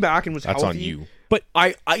he came back and was That's healthy, on you. But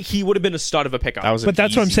he would have been a stud of a pickup. But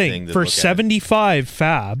that's what I'm saying. For 75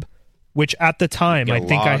 fab, which at the time I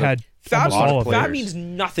think I had almost all of Fab it. means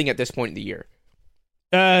nothing at this point in the year.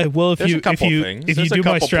 Well, if There's you a couple you things. if you There's a do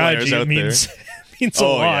my couple strategy, players it out means means a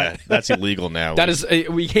Oh lot. yeah, that's illegal now. That is,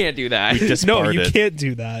 we can't do that. We just No, you parted. can't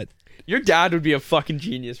do that. Your dad would be a fucking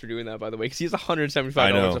genius for doing that, by the way, because he's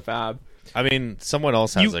 $175 a fab. I mean, someone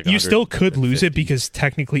else has You still could lose it because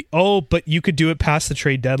technically, but you could do it past the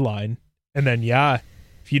trade deadline, and then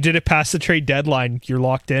if you did it past the trade deadline, you're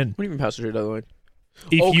locked in. What do you mean past the trade deadline?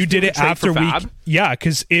 If you did it trade after for week, Fab?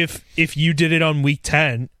 because if you did it on week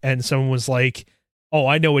 10 and someone was like, "Oh,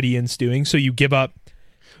 I know what Ian's doing," so you give up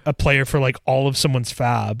a player for like all of someone's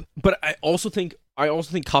fab. But I also think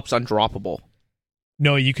Cup's undroppable.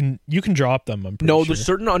 No, you can drop them. I'm pretty sure. There's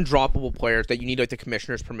certain undroppable players that you need like the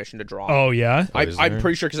commissioner's permission to drop. Oh yeah. I'm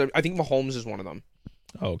pretty sure because I think Mahomes is one of them.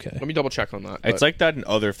 Okay. Let me double check on that. It's like that in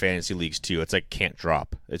other fantasy leagues too. It's like can't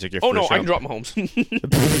drop. It's like your Oh no, first I can round- drop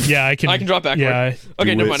Mahomes. Yeah, I can. I can drop backward. Yeah.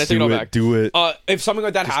 Okay, never mind. I take it all back. Do it. If something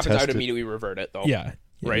like that Just happens, I test would it. immediately revert it though. Yeah.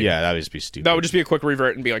 Right. Yeah, that would just be stupid. That would just be a quick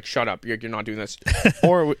revert and be like, "Shut up! You're not doing this."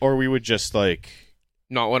 or we would just like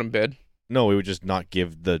Not let him bid. no, we would just not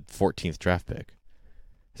give the 14th draft pick.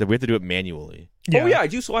 So we have to do it manually. Oh yeah, I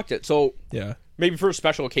do select it. So Yeah. maybe for a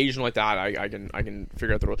special occasion like that, I can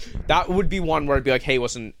figure out the rules. That would be one where I'd be like, "Hey,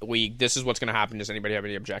 listen, league, this is what's going to happen. Does anybody have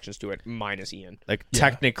any objections to it?" Minus Ian. Like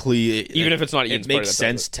technically, Even if it's not Ian's it player makes that does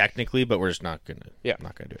sense it. technically, but we're just not gonna. Yeah.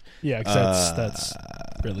 not gonna do it. Yeah, because that's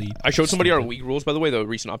really. I showed somebody our league rules, by the way, the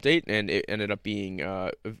recent update, and it ended up being.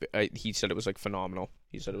 He said it was like phenomenal.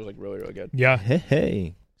 He said it was like really, really good. Yeah.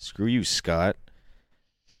 Hey, screw you, Scott.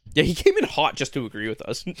 Yeah, he came in hot just to agree with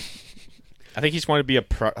us. I think he just wanted to be a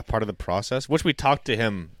part of the process, which we talked to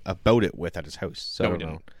him about it with at his house. So No, I we don't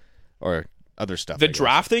know. didn't. Or other stuff. The I guess.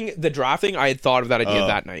 drafting, I had thought of that idea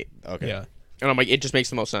that night, Okay. Yeah. and I'm like, it just makes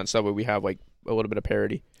the most sense. That way, we have like a little bit of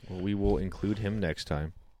parity. Well, we will include him next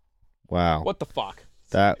time. Wow. What the fuck?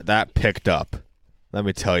 That picked up. Let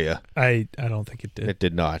me tell you, I don't think it did. it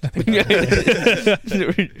did not.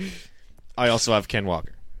 I also have Ken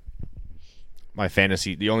Walker.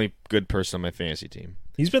 The only good person on my fantasy team.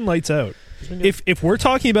 He's been lights out. If we're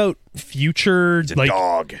talking about future, He's a like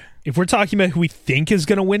dog. if we're talking about who we think is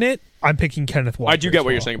going to win it, I'm picking Kenneth Walker. I do get as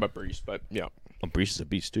what you're well. saying about Brees, but yeah, Oh, Brees is a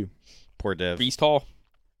beast too. Poor Dev. Brees tall.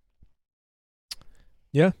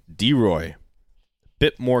 Yeah. D-Roy.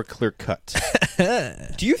 Bit more clear cut.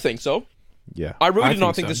 Do you think so? Yeah. I really I did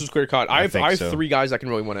not think think so. this was clear cut. I think have so. 3 guys that can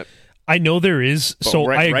really win it. I know there is. But So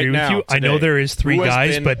right- I right agree now, with you. I know today, there is 3 who has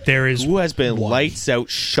guys, been- but there is Who has been one. lights out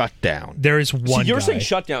shut down? There is one. So you're guy. saying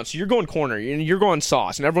shutdown. So you're going corner. You're going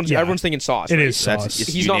sauce, and everyone's thinking sauce. It right? is sauce.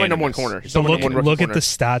 He's not my number one corner. He's But not my look, number one look at corner. the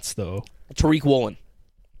stats though. Tariq Woolen.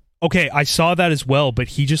 Okay, I saw that as well, but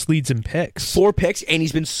he just leads in picks. 4 picks, and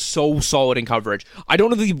he's been so solid in coverage. I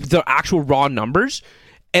don't know the actual raw numbers,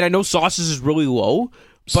 and I know Sauce's is really low.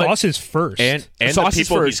 But, Sauce is first. And Sauce the is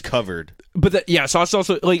people first. he's covered. But Sauce is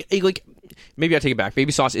also like maybe I take it back.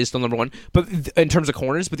 Maybe Sauce is still number 1, but in terms of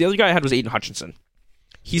corners, but the other guy I had was Aiden Hutchinson.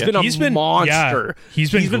 He's been a monster. Yeah,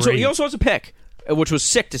 he's been so great. he also has a pick, which was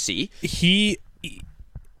sick to see.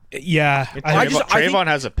 Trayvon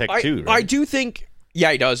has a pick too. Right? I do think.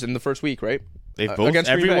 Yeah, he does in the first week, right? They've both. against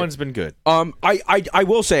Green Bay. Everyone's been good. I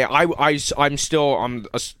will say I'm still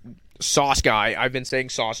a Sauce guy. I've been saying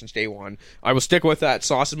Sauce since day one. I will stick with that.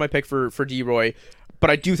 Sauce is my pick for D-Roy, but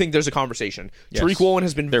I do think there's a conversation. Yes. Tariq Woolen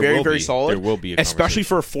has been There very will very be. solid. There will be a especially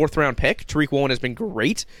for a 4th round pick. Tariq Woolen has been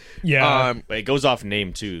great. Yeah. But it goes off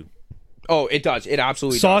name too. Oh, it does. It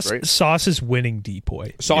absolutely Sauce does. Right? Sauce is winning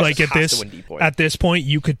Depoy. Sauce like has to win Depoy. at this point,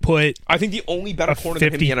 you could put I think the only better a corner than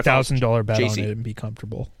him in the NFL $50,000 bet JC. on it and be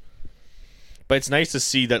comfortable. But it's nice to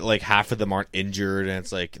see that like half of them aren't injured, and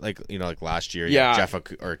it's like last year, Jeff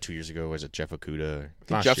or 2 years ago was it Jeff Okuda?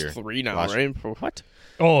 Last Jeff's year. 3 now, Last right? What?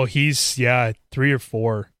 Oh, he's 3 or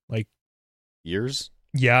 4. Like Years?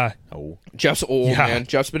 yeah, Oh, Jeff's old, Yeah. man.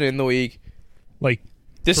 Jeff's been in the league. like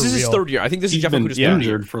This For is his real. 3rd year. I think this is He's Jeff been Okuda's 3rd year.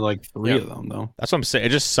 injured for like 3 of them, though. that's what I'm saying. It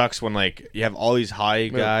just sucks when like you have all these high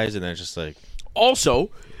guys, and then it's just like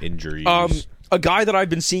Also, injuries. a guy that I've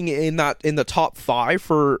been seeing in the top 5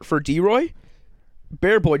 for D-Roy,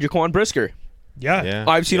 Bear Boy Jaquan Brisker. yeah,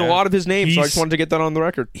 I've seen a lot of his name, so I He's- just wanted to get that on the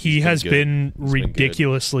record. he been has good. been He's been good.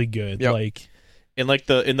 ridiculously good. Yep. Like in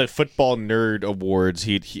the football nerd awards,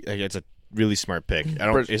 he it's a really smart pick.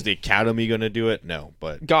 Is the Academy going to do it? No,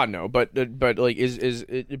 but God no, but like is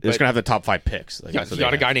they're just going to have the top 5 picks. Like, you that's what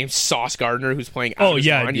got they a guy have. named Sauce Gardner who's playing. Out of his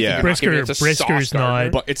mind. You yeah. think you're not giving it to Brisker's Sauce Gardner?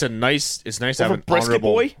 not- But it's nice to have Over an Brisket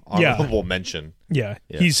boy? honorable mention. yeah,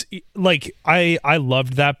 Yeah. he's like I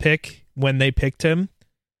loved that pick when they picked him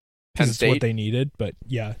Penn because it's what State. they needed. But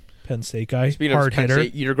yeah, Penn State guy, Speaking hard of Penn hitter.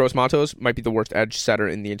 State, Yetur Gross Matos might be the worst edge setter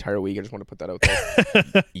in the entire league. I just want to put that out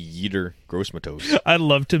there. Yetur Grossmatos. I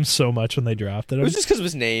loved him so much when they drafted It him. was just because of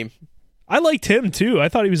his name. I liked him too. I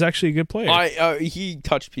thought he was actually a good player. He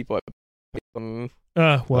touched people.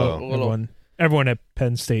 Well, little- everyone at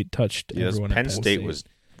Penn State touched Yes, everyone. Penn at State was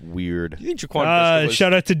weird. You think Jaquan Brisker was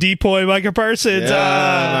Shout out to Depoy Micah Parsons.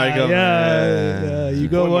 Yeah, Micah, yeah, you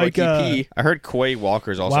go one more Micah. TP? I heard Quay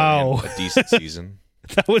Walker's also Wow. having a decent season.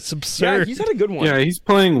 That was Yeah, absurd. he's had a good one. Yeah, he's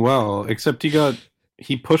playing well, except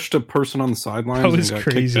he pushed a person on the sidelines That was and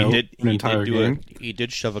got crazy. kicked out He an entire game. He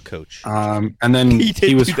did shove a coach. And then He did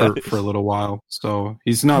he was do that. hurt for a little while, so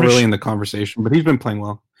he's not Rash- really in the conversation, but he's been playing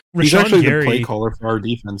well. He's Rashawn actually the play Gary. caller for our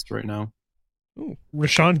defense right now.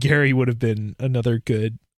 Rashawn Gary would have been another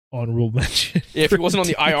good honorable mention. Yeah, if he wasn't on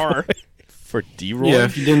the IR. For D-Roy? Yeah,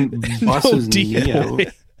 if he didn't bust his knee out.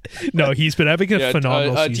 No, he's been having a Yeah,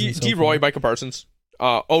 phenomenal season. so D-Roy, far. Micah Parsons.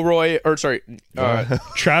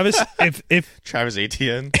 Travis, if Travis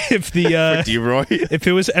Etienne. if the D-Roy. if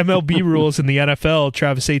it was MLB rules in the NFL,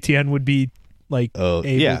 Travis Etienne would be like able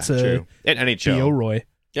to true. In be NHL. O'Roy.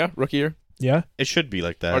 Yeah, rookie year. Yeah, It should be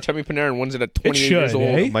like that. Artemi Panarin wins it at It 28 years should, old.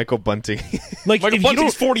 eh? Michael Bunting. like Michael if you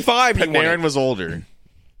Bunting's don't, 45. He won Panarin it. was older.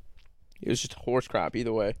 It was just horse crap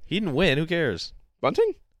either way. He didn't win. Who cares?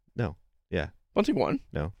 Bunting? No. Yeah. Bunting won?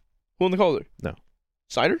 No. Who won the Calder? No.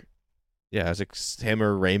 Cider? Yeah, it was like him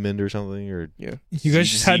or Raymond or something. Or Yeah. you guys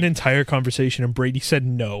just had an entire conversation and Brady said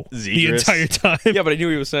no the Zegras. entire time. Yeah, but I knew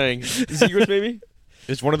he was saying Zegers maybe.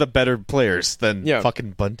 It's one of the better players than Yeah.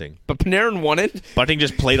 fucking Bunting. But Panarin won it. Bunting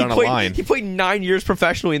just played on a line. He played 9 years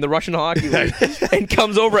professionally in the Russian hockey league and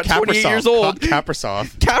comes over at 28 years old.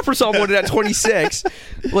 Kaprasov. Kaprizov won it at 26.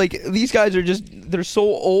 Like, these guys are just, they're so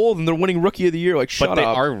old and they're winning rookie of the year. Like, shut But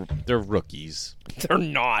up. they're rookies. They're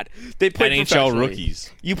not. They play NHL professionally. rookies.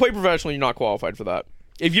 You play professionally, you're not qualified for that.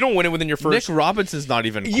 If you don't win it within your first, Nick Robinson's not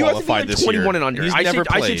even you have to be qualified like this 21 year. and under. He's I never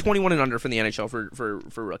say played. 21 and under for the NHL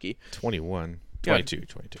for rookie. 21. Yeah. 22.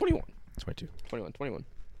 21. 22. 21.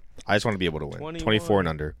 I just want to be able to win. 21. 24 and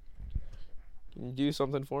under. Can you do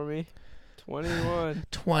something for me? 21.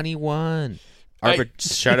 21. Hey.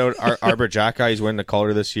 Shout out Arbor Jacka. He's winning the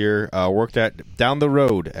Calder this year. Worked at down the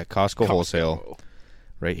road at Costco Wholesale,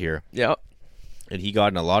 right here. Yeah. And he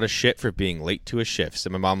got in a lot of shit for being late to his shifts.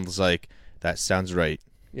 And my mom was like, "That sounds right."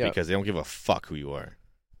 Yeah. Because they don't give a fuck who you are.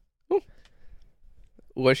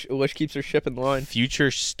 Wish keeps her ship in line.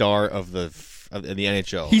 Future star of the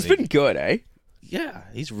NHL. He's And been good, eh? yeah,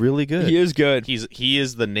 he's really good. He is good. He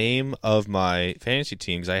is the name of my fantasy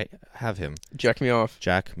team because I have him. Jack me off.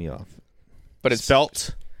 Jack me off. But it's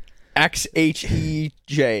spelt XHEJ.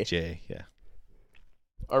 J. Yeah.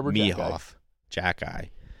 Arbor Me Jack guy. off. Jack eye.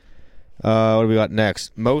 What do we got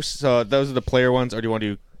next? Those are the player ones, or do you want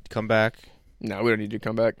to come back? No, we don't need to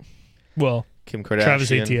come back. Well, Kim Kardashian.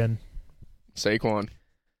 Travis Etienne. Saquon.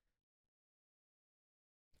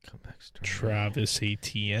 Comeback story. Travis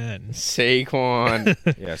Etienne. Saquon.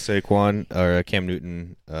 Yeah, Saquon or Cam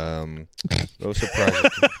Newton. No surprise.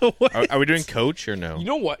 Are we doing coach or no? You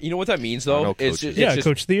know what? You know what that means I don't though? know It's coaches. just, Yeah, it's just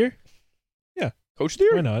coach of the year. coach of the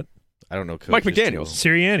year. Why not? I don't know coach. Mike McDaniels.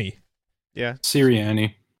 Sirianni. Yeah,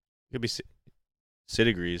 Sirianni. could be. Sid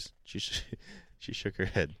agrees. She shook her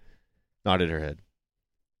head, nodded her head.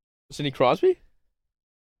 Sidney Crosby.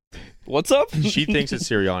 What's up? She thinks it's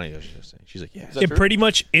Sirianni. She was saying. She's like, yes, Is that It true? pretty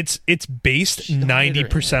much it's based She nodded her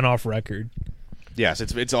 90% off record. yes.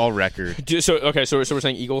 It's all record. So we're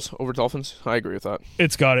saying Eagles over Dolphins. I agree with that.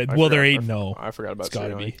 It's got it. I Well, forgot- they're I 8-0. I forgot about It's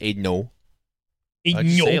gotta Sirianni. be. No. Eight I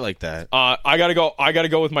just say it no. like that. I gotta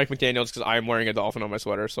go with Mike McDaniels because I'm wearing a dolphin on my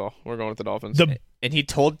sweater, so we're going with the Dolphins. The And he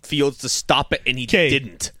told Fields to stop it, and he 'Kay.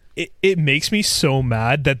 didn't. it makes me so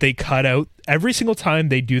mad that they cut out every single time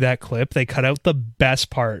they do that clip. They cut out the best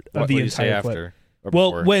part of the entire clip.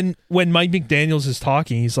 Well, when Mike McDaniels is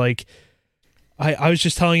talking, he's like, I was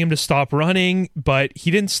just telling him to stop running, but he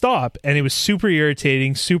didn't stop, and it was super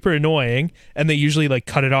irritating, super annoying, and they usually like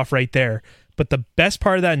cut it off right there. But the best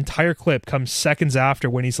part of that entire clip comes seconds after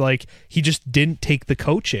when he's like, he just didn't take the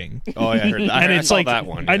coaching. Oh, yeah, I heard that. And I it's saw like, that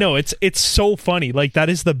one. I know, it's so funny. Like, that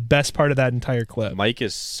is the best part of that entire clip. Mike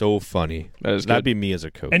is so funny. That'd be me as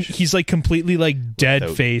a coach. And he's like completely like dead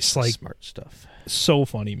Without face, like smart stuff. so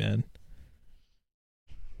funny, man.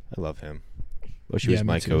 I love him. Wish he was me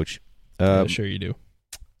my too. coach. Yeah, sure you do.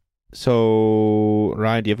 So,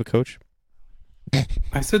 Ryan, do you have a coach?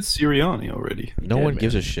 I said Sirianni already. No Yeah, one man.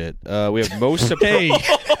 gives a shit. We have most Hey,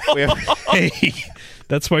 we have hey,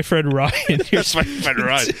 that's my friend Ryan. That's my friend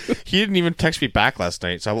Ryan. He didn't even text me back last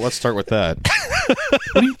night, so let's start with that.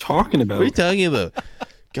 What are you talking about? What are you talking about?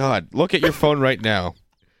 God, look at your phone right now.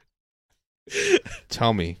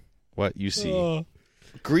 Tell me what you see.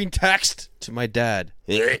 Green text to my dad.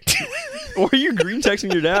 Why are you green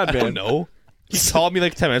texting your dad, I don't man? know. He called me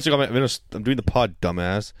like 10 minutes ago. I'm doing the pod,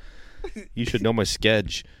 dumbass. You should know my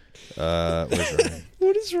sketch. What is Ryan?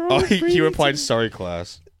 What is wrong? Oh, with he Brady? replied, "Sorry,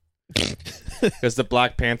 class." Because the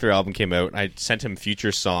Black Panther album came out, and I sent him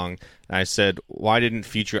Future's song, and I said, "Why didn't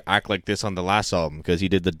Future act like this on the last album?" Because he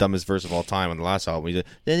did the dumbest verse of all time on the last album. He did,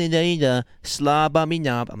 I'm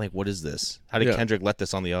like, what is this? How did Yeah. Kendrick let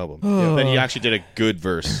this on the album? Oh. Then he actually did a good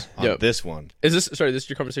verse on Yep. this one, This is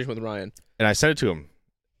your conversation with Ryan, and I sent it to him.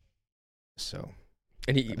 So,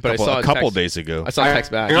 and he. a But couple, I saw a couple text, days ago. I saw a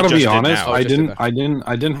text back. I gotta just be did honest. now. I Just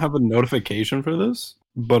did didn't have a notification for this,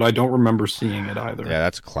 but I don't remember seeing it either. Yeah,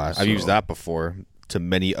 that's a class. I've So- used that before to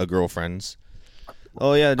many a girlfriends.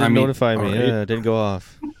 Oh yeah, it didn't I mean, notify me. alright. Yeah, it didn't go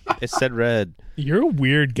off. It said red. You're a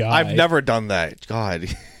weird guy. I've never done that. God,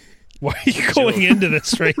 Why are you going into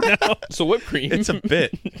this right now? So whipped cream. it's a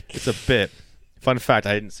bit. It's a bit. Fun fact: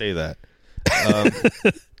 I didn't say that.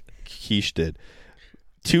 Quiche did.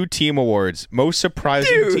 2 team awards. Most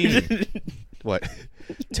surprising team. What?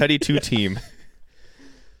 Teddy 2 team.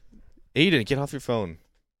 Aiden, get off your phone.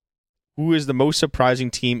 Who is the most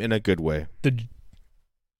surprising team in a good way?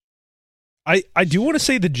 I do want to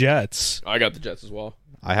say the Jets. I got the Jets as well.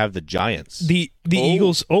 I have the Giants. The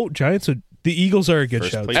Eagles. Oh, Giants. The Eagles are a good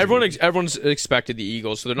First shout. place. Everyone's expected the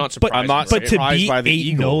Eagles, so they're not But surprised. I'm not but to surprised be by the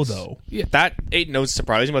 8-0 Eagles. though. Yeah, that 8-0 is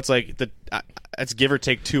surprising, but it's like that's give or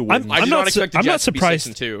take 2 I'm- wins. I did not not expect the I'm not Jets to be surprised.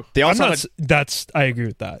 6-2. They I'm also not. That's. I agree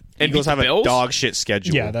with that. the Eagles beat have the a Bills? dog shit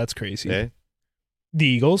schedule. Yeah, that's crazy. Okay? The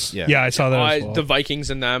Eagles. Yeah. Yeah, I saw that as well. The Vikings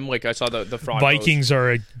and them, like I saw the fraud. Vikings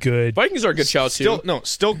are a good. Vikings are a good shout too.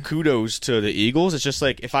 Still kudos to the Eagles. It's just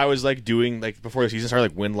like if I was like doing like before the season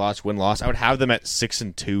started, like win loss, I would have them at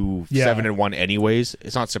 6-2, Yeah. 7-1 anyways.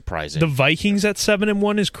 It's not surprising. The Vikings at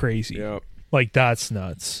 7-1 is crazy. Yeah. Like that's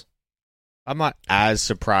nuts. I'm not as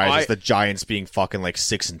surprised I- as the Giants being fucking like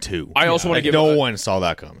 6-2. I also want to Like, give no one saw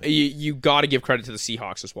that coming. You got to give credit to the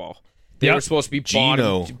Seahawks as well. They Yeah. were supposed to be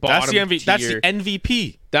Gino, bottom. that's the bottom MVP. That's tier. the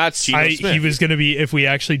MVP. That's Geno Smith. He was going to be if we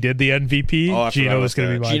actually did the MVP. Oh, I forgot Gino was about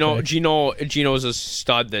going to be that. my pick. Gino's a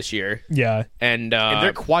stud this year, Yeah, and And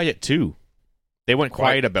they're quiet too. They went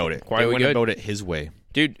quiet about it. quietly They went good. about it his way.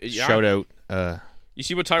 dude, yeah. Shout out. You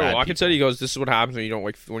see what Tyler bad Lockett people. said? He goes, "This is what happens when you don't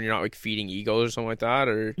when you're not like feeding egos or something like that."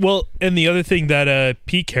 Or Well, and the other thing that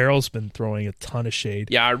Pete Carroll's been throwing a ton of shade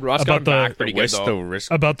yeah, Russ About got him the- back pretty good Risk though. the risk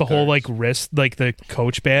about the whole guards. like wrist, like the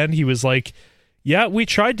coach ban. He was like, "Yeah, we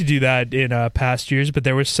tried to do that in past years, but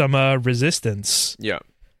there was some resistance." Yeah,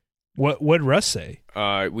 What'd Russ say?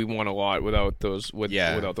 we won a lot without those.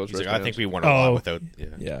 Without those. He's like, I wristbands. think we won a lot Oh. without. Yeah.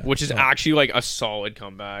 Yeah, which is So, actually like a solid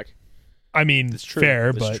comeback. I mean, It's true.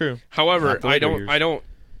 fair, It's but true. However, Not the I Warriors. don't.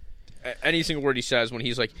 Any single word he says when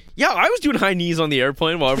he's like, "Yeah, I was doing high knees on the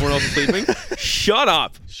airplane while everyone else was sleeping." Shut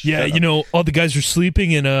up. yeah, you know, all the guys were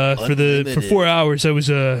sleeping, and for Unlimited. 4 hours, I was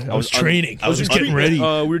was training. I was was getting ready.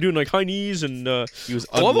 We were doing like high knees, and He was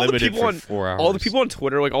all the unlimited people for on 4 hours. all the people on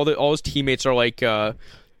Twitter, like all his teammates are like,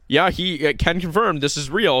 "Yeah, he can confirm this is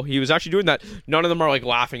real. He was actually doing that." None of them are like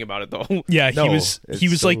laughing about it though. Yeah, No, he it's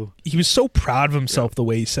was like so- he was so proud of himself the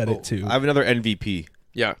way he said it too. I have another MVP.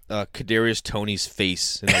 Yeah, Kadarius Toney's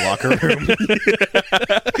face in the locker room.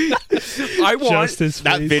 I want Just his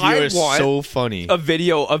That face. video I is want so funny. a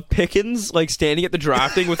video of Pickens like standing at the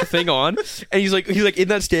drafting with the thing on, and he's like in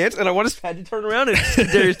that stance, and I want his head to turn around and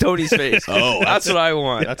there's Tony's face. Oh, that's what I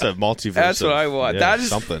want. That's a multiverse. That's what of- I want. yeah, That is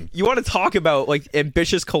something. You want to talk about like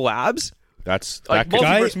ambitious collabs? That's Like that could,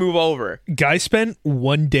 multiverse move over. Guy spent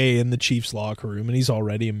 1 day in the Chiefs locker room and he's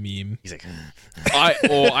already a meme. he's like,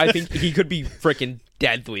 I think he could be freaking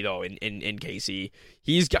deadly though in KC.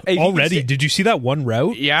 He's got if he can Already, stay- did you see that one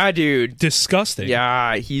route? Yeah, dude. Disgusting.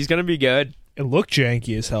 Yeah, he's gonna be good. It looked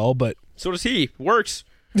janky as hell, but So does he. Works.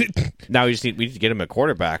 now we need to get him a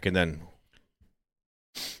quarterback, and then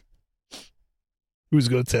who's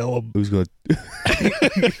gonna tell him? who's going?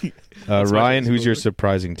 Ryan, who's your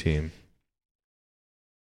surprising team?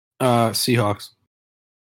 Seahawks.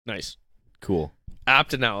 Nice. Cool.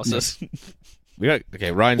 Apt analysis. We got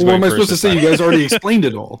Ryan's What going am I first supposed to this say? time. You guys already explained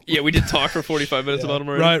it all. Yeah, we did talk for 45 minutes about him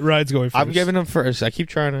already. Ryan's going 1st. I'm giving him first. I keep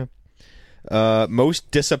trying to. Most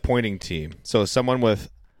disappointing team. So someone with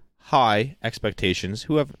high expectations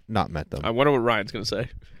who have not met them. I wonder what Ryan's gonna say.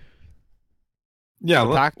 Yeah, The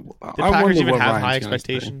let- Did I Packers wonder even what have Ryan's high gonna say.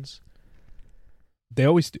 expectations? They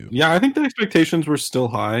always do. Yeah, I think the expectations were still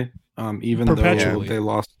high, even though Perpetually. they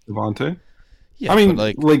lost Devontae. Yeah, I mean,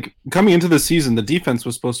 but like coming into the season, the defense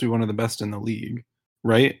was supposed to be one of the best in the league,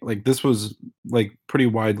 right? Like this was like pretty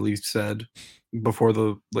widely said before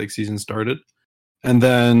the season started, and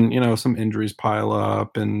then some injuries pile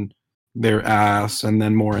up and they're ass, and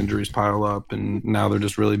then more injuries pile up, and now they're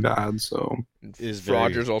just really bad. So is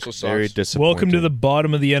Rodgers also very sucks. disappointing. Welcome to the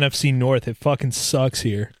bottom of the NFC North. It fucking sucks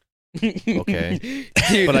here. Okay.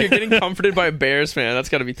 Dude, But you're getting comforted by a Bears fan. That's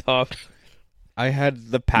got to be tough. I had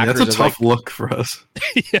the yeah, Packers. that's a as, tough look for us.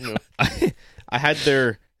 I had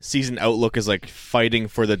their season outlook as like fighting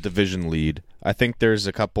for the division lead. I think there's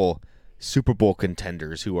a couple Super Bowl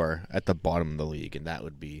contenders who are at the bottom of the league, and that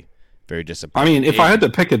would be very I disappointing. mean, if I had to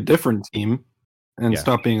pick a different team and Yeah.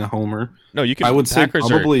 stop being a homer, no, you can. I would say Packers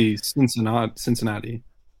probably Cincinnati.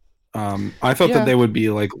 I thought Yeah. that they would be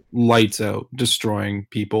like lights out, destroying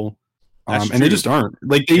people, That's and they true. just aren't.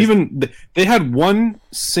 Like they had one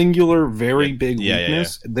singular very big Yeah, yeah,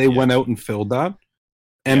 weakness. They Yeah. went out and filled that,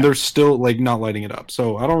 and Yeah. they're still like not lighting it up.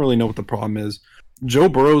 So I don't really know what the problem is. Joe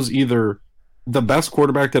Burrow's either the best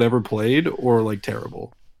quarterback that ever played or like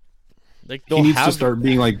terrible. like He they'll needs have to start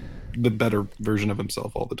being like the better version of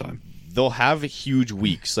himself all the time. they'll have huge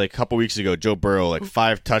weeks. Like a couple weeks ago, Joe Burrow like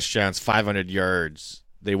 5 touchdowns, 500 yards.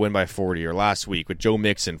 They win by 40. Or last week with Joe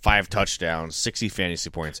Mixon, 5 touchdowns, 60 fantasy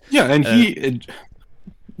points. Yeah, and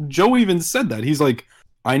Joe even said that. He's like,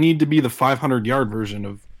 I need to be the 500-yard version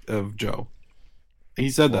of Joe. He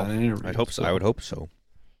said that in an interview. I'd hope so. I would hope so.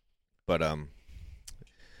 But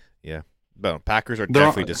yeah. But Packers are They're-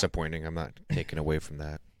 definitely disappointing. I'm not taking away from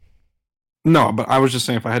that. No, but I was just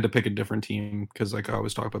saying if I had to pick a different team, because like I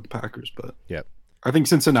always talk about the Packers, but Yep. I think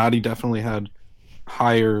Cincinnati definitely had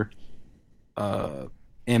higher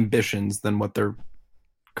ambitions than what they're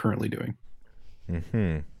currently doing.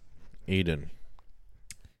 Aiden.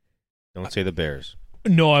 Don't say the Bears.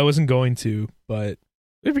 No, I wasn't going to, but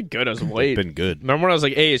They've been good as of They've late. been good. Remember when I was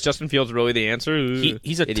like, "Hey, is Justin Fields really the answer?"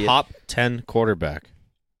 He's a Idiot. top 10 quarterback.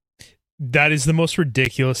 that is the most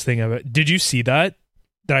ridiculous thing I've. Did you see that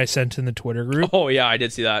I sent in the Twitter group? Oh yeah, I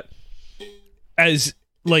did see that. As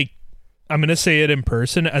like, I'm gonna say it in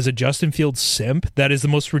person. As a Justin Fields simp, that is the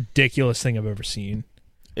most ridiculous thing I've ever seen.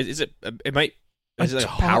 Is it? It might. Is A it a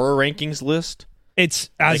top- power rankings list?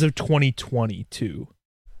 It's as of 2022.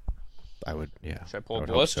 I would. Yeah. Should I pull I up would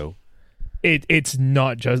the hope list? so. It's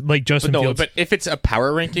not just like But Justin no. Fields. But if it's a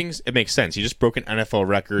power rankings, it makes sense. He just broke an NFL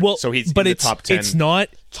record, well, so he's but in it's the top 10. it's not.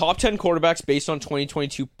 Top 10 quarterbacks based on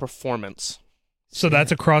 2022 performance. So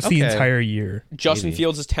that's across the Okay. entire year. Justin Maybe.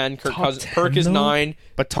 Fields is 10. Kirk Top Cousins, 10, Perk is though? 9.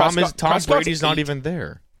 But Tom Prescott's Brady's not 8. even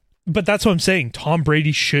there, But that's what I'm saying. Tom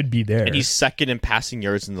Brady should be there. and he's second in passing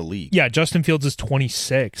yards in the league. yeah, Justin Fields is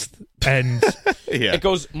 26th, and Yeah. It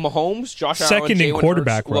goes Mahomes, Josh Second Allen, in Jalen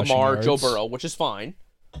quarterback Hurts, rushing Lamar, Joe yards. Burrow, which is fine.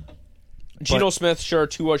 Geno Smith, sure.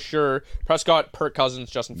 Tua, sure. Prescott, Perk Cousins,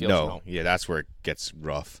 Justin Fields, no. Yeah, that's where it gets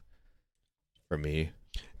rough for me.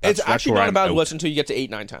 It's That's actually where not a I'm bad out. list until you get to 8,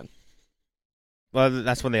 9, 10. Well,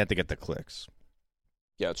 that's when they have to get the clicks.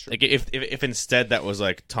 Yeah, that's true. Like if instead that was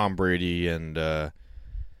like Tom Brady and other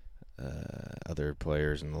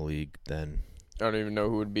players in the league, then I don't even know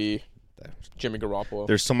who would be Jimmy Garoppolo.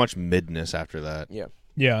 there's so much midness after that.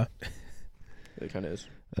 yeah. It kind of is.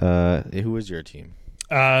 Who is your team?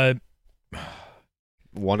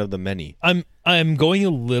 One of the many. I'm going a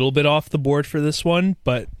little bit off the board for this one,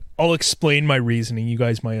 but I'll explain my reasoning. You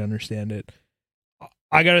guys might understand it.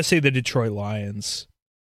 I gotta say the Detroit Lions.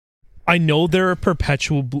 I know they are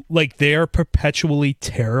perpetually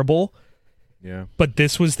terrible, Yeah. but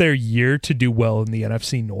this was their year to do well in the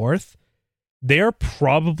NFC North. They are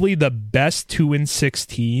probably the best 2-6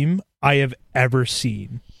 team I have ever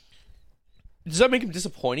seen. Does that make him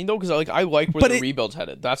disappointing though? Because I like where the rebuild's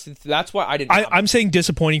headed. That's why I didn't. I'm saying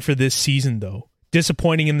disappointing for this season though.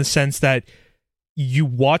 Disappointing in the sense that you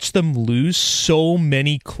watch them lose so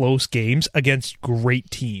many close games against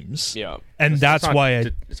great teams. Yeah, and that's why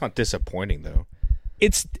it's not disappointing though.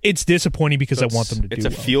 It's disappointing because I want them to do. It's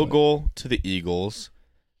a field goal to the Eagles.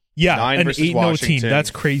 Yeah, 9 an versus 8-0 Washington, team.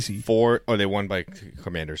 That's crazy. 4. Oh, they won by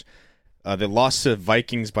Commanders. They lost to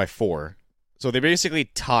Vikings by 4. So they basically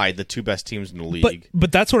tied the 2 best teams in the league.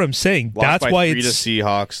 But that's what I'm saying. Lost That's by why 3 it's to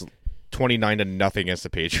Seahawks, 29-0 against the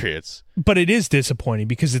Patriots. But it is disappointing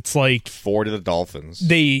because it's like 4 to the Dolphins.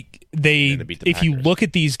 They beat the if you Packers. look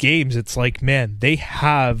at these games, it's like, man, they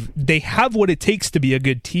have what it takes to be a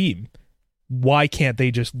good team. Why can't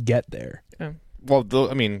they just get there? Yeah. Well,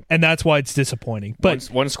 I mean, and that's why it's disappointing. But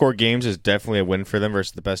one score games is definitely a win for them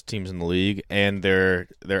versus the best teams in the league, and their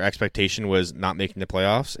expectation was not making the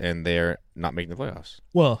playoffs, and they're not making the playoffs.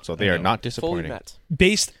 Well, so they are not fully disappointing. met.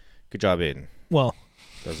 Based, good job, Aiden. Well,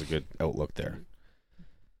 that was a good outlook there.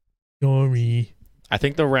 Sorry. I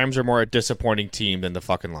think the Rams are more a disappointing team than the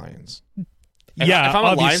fucking Lions. If I'm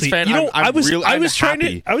a Lions fan, I was trying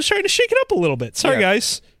to shake it up a little bit. Sorry,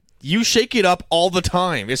 guys. You shake it up all the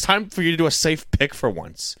time. It's time for you to do a safe pick for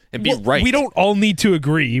once and be right. We don't all need to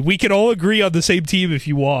agree. We can all agree on the same team if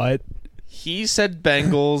you want. He said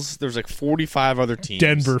Bengals. There's like 45 other teams.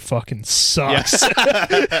 Denver fucking sucks.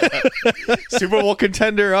 Super Bowl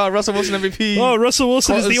contender. Russell Wilson MVP. Oh, Russell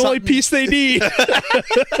Wilson is the only piece they need.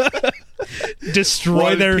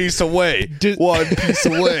 Destroy One piece away. One piece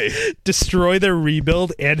away. Destroy their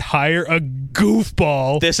rebuild and hire a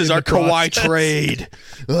goofball. This is our Kawhi trade.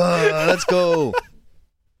 Let's go.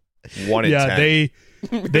 1 in 10.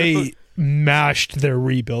 They mashed their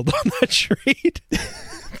rebuild on that trade.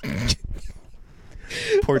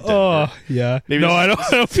 Poor Denver. Oh yeah. Maybe I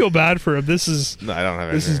don't feel bad for him. This is no, I don't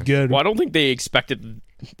have. This is good. Well, I don't think they expected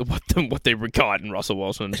what they got in Russell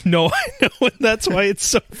Wilson. No, I know, and that's why it's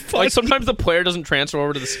so funny. Like sometimes the player doesn't transfer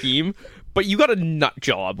over to the scheme, but you got a nut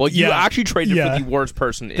job. Like you actually traded for the worst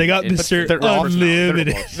person. They got Mr.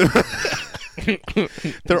 Unlimited.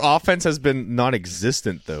 Their offense has been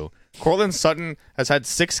non-existent though. Cortland Sutton has had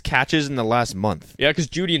 6 catches in the last month. Yeah, because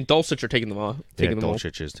Judy and Dulcich are taking them off.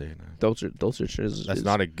 Dulcich is taking them. Dulcich is. That's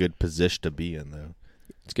not a good position to be in though.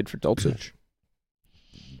 It's good for Dulcich.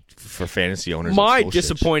 For fantasy owners. My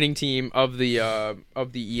disappointing team of the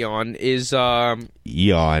Eon is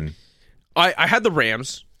Eon. I had the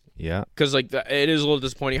Rams. Yeah. Because like it is a little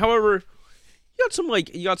disappointing. However,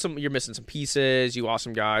 you're missing some pieces. You lost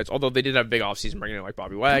some guys. Although they did have a big offseason bringing in like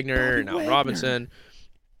Bobby Wagner and Allen Robinson.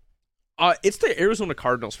 It's the Arizona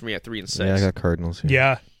Cardinals for me at 3 and 6. Yeah, I got Cardinals here.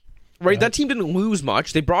 Yeah. Right, that team didn't lose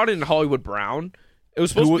much. They brought in Hollywood Brown. It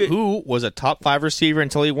was supposed to be, who was a top 5 receiver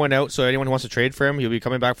until he went out. So anyone who wants to trade for him, he'll be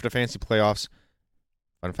coming back for the fantasy playoffs.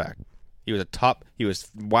 Fun fact: he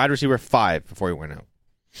was wide receiver 5 before he went out.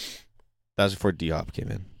 That was before D-Hop came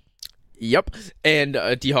in. Yep, and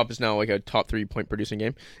D-Hop is now like a top 3 point producing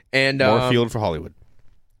game. And more field for Hollywood.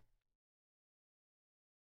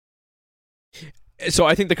 So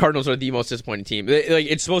I think the Cardinals are the most disappointing team.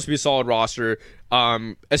 It's supposed to be a solid roster,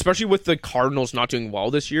 especially with the Cardinals not doing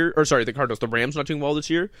well this year. Or sorry, the Rams not doing well this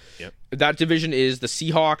year. Yep. That division is the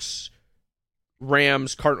Seahawks,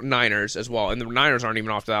 Rams, Niners as well, and the Niners aren't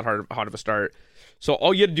even off to that hot of a start. So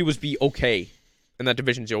all you had to do was be okay, and that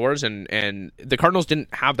division's yours. And the Cardinals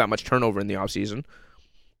didn't have that much turnover in the offseason.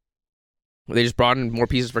 They just brought in more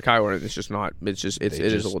pieces for Kyler, and it's just not. It is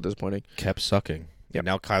a little disappointing. Kept sucking. Yep.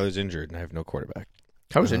 Now Kyler's injured, and I have no quarterback.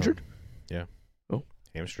 Kyler's injured? Yeah. Oh.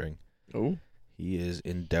 Hamstring. Oh. He is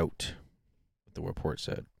in doubt, the report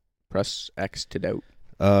said. Press X to doubt.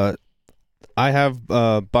 I have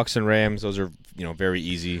Bucks and Rams. Those are very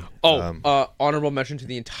easy. Honorable mention to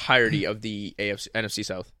the entirety of the NFC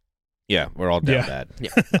South. Yeah, we're all down bad.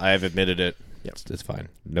 Yeah. I have admitted it. Yep. It's fine.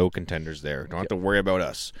 No contenders there. Don't have to worry about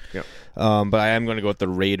us. Yep. But I am going to go with the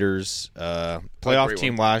Raiders. Playoff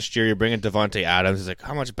team last year. You're bringing Devontae Adams. It's like,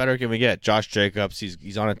 how much better can we get? Josh Jacobs.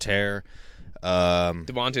 He's on a tear.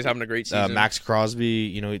 Devontae's having a great season. Max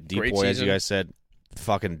Crosby. Deep Great boy, as season. you guys said,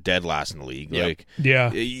 fucking dead last in the league. Yep. Like,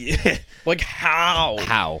 Yeah. Like how?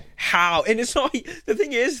 How? And it's not. The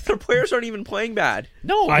thing is, their players aren't even playing bad.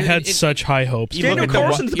 No, I had such high hopes. Daniel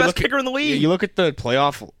Carson's the best kicker in the league. You look at the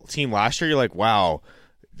playoff team last year. You're like, wow.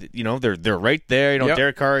 They're right there. Yep.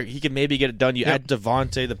 Derek Carr, he can maybe get it done. You add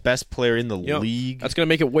Devontae, the best player in the league. That's gonna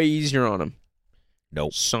make it way easier on him.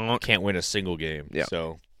 Nope. Can't win a single game. Yeah.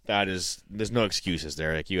 So there's no excuses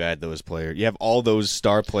there. Like you add those players. You have all those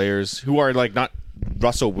star players who are like not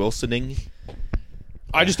Russell Wilsoning.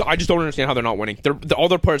 I just don't understand how they're not winning. All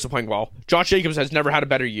their players are playing well. Josh Jacobs has never had a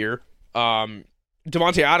better year.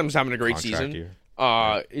 Devontae Adams having a great Contract season. year.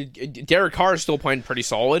 Derek Carr is still playing pretty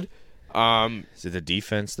solid. Is it the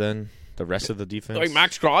defense then? The rest of the defense? Like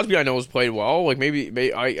Max Crosby, I know has played well. Like maybe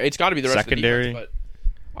it's got to be the rest Secondary. of the defense.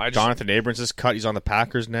 But Jonathan Abrams is cut. He's on the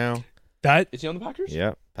Packers now. is he on the Packers?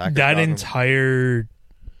 Yeah. Packers That got him.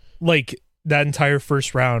 entire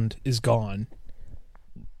first round is gone.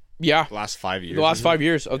 Yeah, The last 5 years. the last is it? 5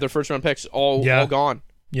 years of their first round picks all gone.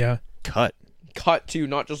 Yeah. Cut. Cut to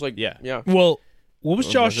not just like Yeah. Well, what was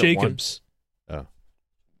Was Josh it one? Jacobs? Oh.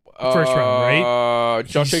 First round, right?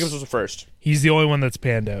 Josh He's- Jacobs was the first, He's the only one that's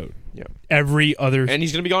panned out. Yeah. Every other and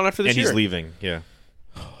he's gonna be gone after this And year. he's leaving. Yeah.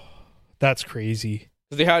 that's crazy.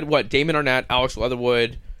 Because they had Damon Arnett, Alex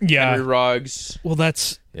Leatherwood, Yeah. Henry Ruggs, Well,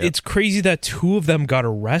 that's Yep. it's crazy that two of them got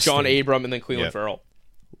arrested. John Abram, and then Cleveland Yep. Farrell.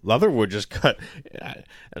 Leatherwood just cut.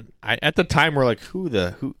 At the time, we're like, who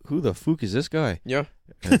the fook is this guy? Yeah.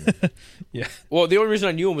 And Well, the only reason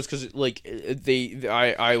I knew him was because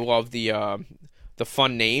I love the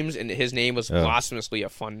fun names, and his name was Oh. blasphemously a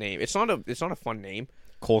fun name. It's not a fun name.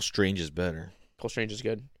 Cole Strange is better. Cole Strange is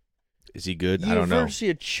good. Is he good? I don't know. University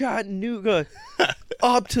of Chattanooga,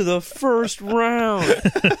 up to the first round.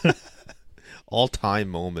 All-time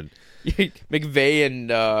moment. McVay and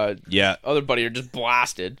Yeah. other buddy are just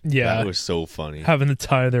blasted. Yeah. That was so funny. Having the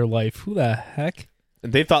time of their life. Who the heck?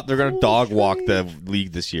 And they thought they're going to dog walk the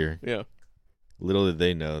league this year. Yeah. Little did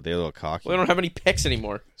they know. They're a little cocky. Well, they don't have any picks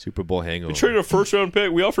anymore. Super Bowl hangover. We traded a first round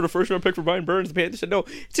pick. We offered a first round pick for Brian Burns. The Panthers said no.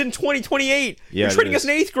 It's in 2028. Yeah, You're it trading is. us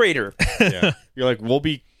an 8th grader. Yeah. You're like, we'll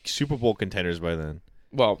be Super Bowl contenders by then.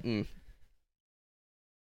 Well,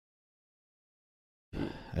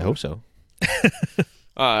 I hope so.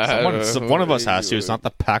 uh, One of us has to. It's not the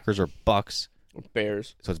Packers or Bucks.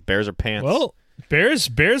 Bears. So it's Bears or Pants. Well, Bears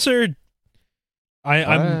are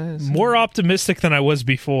I'm more optimistic than I was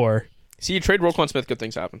before. See, you trade Roquan Smith, good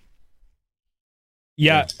things happen.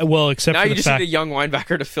 Yeah, well, except Now for you the just fact need a young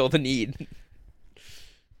linebacker to fill the need.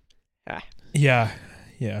 Yeah,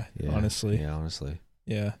 Yeah, honestly. Yeah, honestly.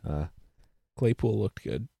 Yeah. Uh, Claypool looked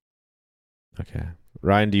good. okay.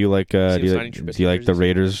 Ryan, do you like See do him you signing like, Trubisky do you like the jerseys?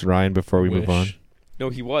 Raiders, Ryan, before we move on? Wish. No,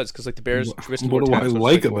 he was, because the Bears, Trubisky What wore do I 10, so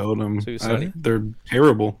like it's like, about them? so he was signing? They're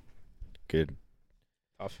terrible. Good.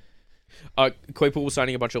 Claypool was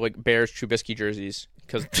signing a bunch of Bears Trubisky jerseys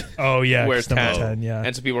because Oh yeah, Where's number 10? 10, yeah.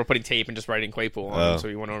 and so people were putting tape and just writing Claypool on Oh. them, so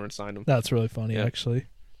he went over and signed them. That's really funny Yeah. actually.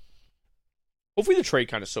 Hopefully the trade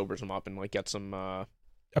kind of sobers him up and gets some.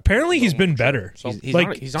 Apparently he's little been more better. So, He's Like,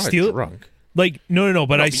 not, he's not Steel- a drunk. Like no,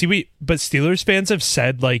 but No, I see but Steelers fans have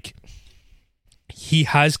said he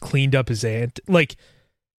has cleaned up his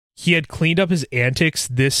he had cleaned up his antics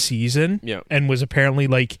this season yeah, and was apparently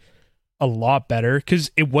a lot better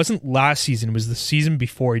because it wasn't last season, it was the season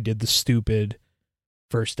before he did the stupid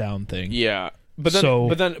first down thing. yeah, but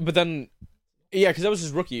then, yeah, because that was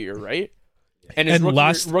his rookie year, right? And his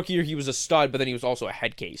And rookie year, he was a stud, but then he was also a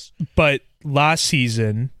head case. But last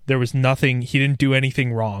season there was nothing, he didn't do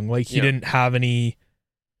anything wrong. He Yeah. didn't have any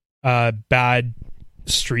bad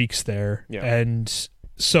streaks there. Yeah. And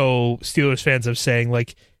so Steelers fans are saying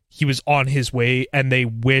he was on his way and they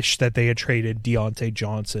wish that they had traded Deontay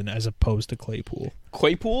Johnson as opposed to Claypool.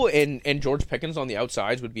 Claypool and George Pickens on the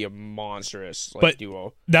outsides would be a monstrous But-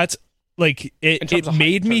 duo. That's In it terms of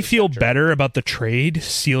made height, me in terms of feel stature. better about the trade,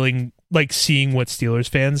 seeing what Steelers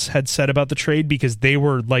fans had said about the trade because they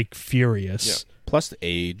were furious. Plus the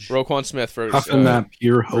age. Roquan Smith for Huffing that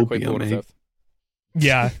pure for Claypool hopium, in mate. 5th.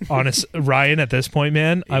 Yeah, honest Ryan, at this point,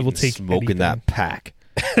 man, I will Even take smoking anything. that pack.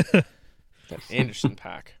 That Anderson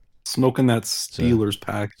pack. Smoking that Steelers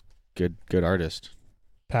pack. Good artist.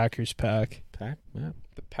 Packers pack. Pack? Yeah.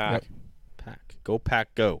 The pack. Pack. Go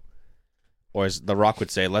pack go. Or as The Rock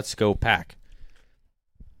would say, let's go pack.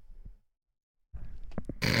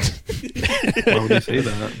 Why would you say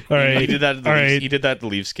that? All right, He did that at the all Leafs. right. He did that at the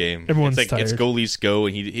Leafs game. Everyone's it's it's tired. go Leafs go,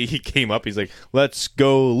 and he came up. He's like, "Let's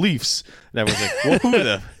go Leafs," and everyone's like,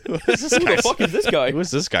 well, what is this Who guy? the fuck is this guy? Who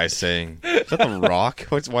is this guy saying? Is that The Rock?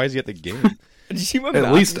 Why is he at the game? Did you see what At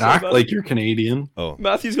Matthews least said act about like it? you're Canadian. Oh,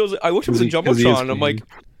 Matthews goes, I looked up at the 'Cause he is Jumbotron and I'm like,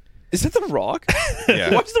 Canadian. is that The Rock?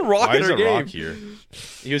 yeah. Why is The Rock Why in is our The game? Rock here?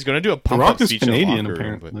 He was going to do a The pump Rock up is speech in the Canadian, locker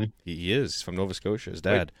room, but apparently. he is. He's from Nova Scotia. His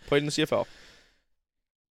dad. Played in the CFL.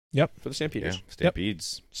 Yep. For the Stampeders. Yeah,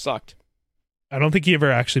 Stampedes. Sucked. I don't think he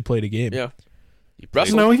ever actually played a game. Yeah. He played,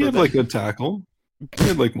 Wrestled No, he for had the- good tackle. He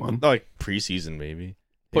had one. like preseason maybe.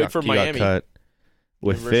 Played for he Miami. got cut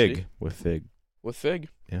with University. Fig. With Fig With Fig.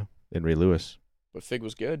 and Ray Lewis. But Fig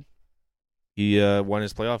was good. He won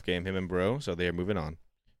his playoff game, him and Bro, so they are moving on.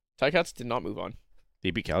 Ticats did not move on.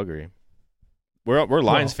 They beat Calgary. We're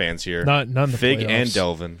Lions fans here. None of the Fig playoffs. and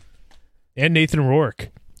Delvin. and Nathan Rourke.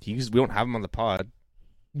 We don't have him on the pod.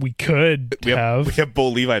 We could We have Bo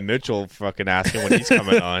Levi Mitchell fucking asking when he's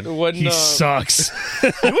coming on. When, He sucks.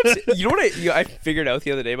 you know what I figured out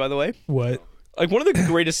the other day, by the way? What? Like, one of the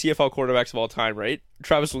greatest CFL quarterbacks of all time, right?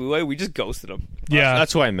 Travis Lulay, we just ghosted him. Yeah.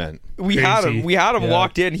 That's what I meant. We had Crazy. him Yeah.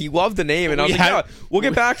 locked in. He loved the name, and I was We like, had- yeah, we'll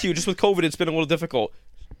get back to you. Just with COVID, it's been a little difficult.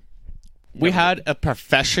 We had a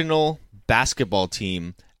professional basketball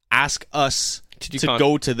team ask us To do to con-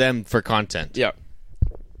 go to them for content. Yeah.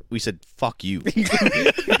 We said, fuck you.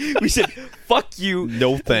 We said, fuck you.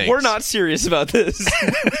 No thanks. We're not serious about this.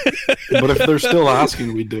 But if they're still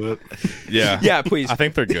asking, we do it. Yeah. Yeah, please. I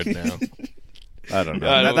think they're good now. I don't know.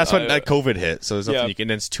 I don't- That's when I- that COVID hit. So there's nothing Yeah. you can.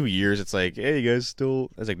 And it's 2 years. It's like, hey, you guys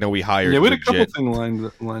still. It's like, no, we hired. Yeah, we had a legit couple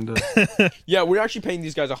things lined up. Yeah, we're actually paying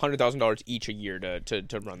these guys $100,000 each a year to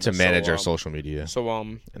run to this. manage So, our social media. So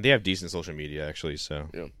And they have decent social media actually. So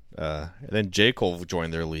Yeah. And then J Cole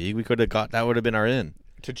joined their league. We could have got that. Would have been our in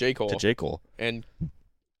to J Cole to J Cole, and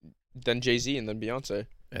then Jay-Z and then Beyonce,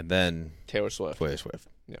 and then Taylor Swift. Taylor Swift.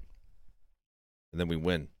 Yeah. And then we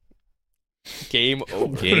win. Game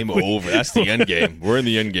over. Game over. That's the end game. We're in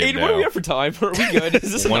the end game Aiden, now. what do we have for time? Are we good?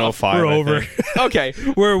 Is this enough? 105. We're I over. think. Okay.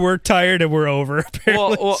 We're tired and we're over.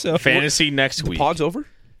 Apparently. Well, So, Fantasy next The week. pod's over?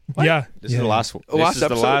 yeah. This yeah. is the last one. Last This is the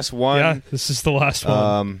episode? last one. Yeah, this is the last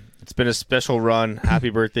one. It's been a special run. Happy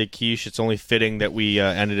birthday, Quiche. It's only fitting that we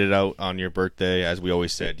ended it out on your birthday, as we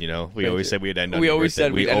always said. You know, we Thank always you. said we'd end on We your always birthday.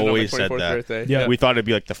 said we we'd end on my always 24th said that. birthday. Yeah. We thought it'd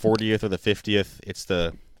be like the 40th or the 50th. It's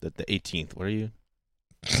the 18th. What are you?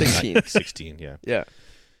 16. 16. Yeah. Yeah.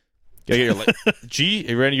 Yeah. You're like G.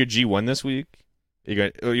 You ran your G1 this week. You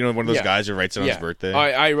got one of those Yeah. guys who writes it on his birthday.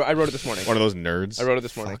 I wrote it this morning. One of those nerds. I wrote it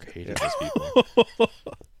this morning. Fuck, I hated those people.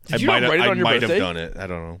 Did you not write it on your I might birthday? have done it. I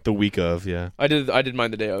don't know. The week of, yeah. I did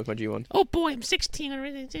mine the day of my G1. Oh boy, I'm 16. I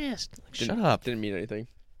really exist. Shut up. Didn't mean anything.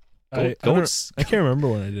 I can't remember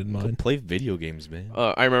when I did mine. Play video games, man.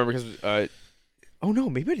 I remember because oh no,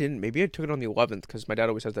 maybe I didn't. Maybe I took it on the 11th because my dad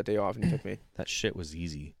always has that day off and he took me. That shit was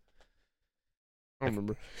easy. I don't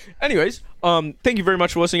remember. Anyways, thank you very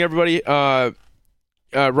much for listening, everybody.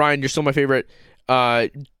 Ryan, you're still my favorite.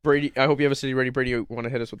 Brady, I hope you have a city ready. Brady, you want to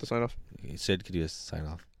hit us with the sign off? Sid, could you just sign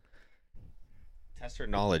off? Test her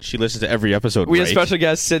knowledge. She listens to every episode. We right? have special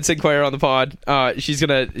guest Sid Sinclair on the pod. She's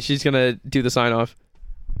gonna do the sign off.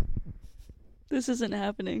 This isn't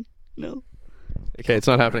happening. No. Okay, it's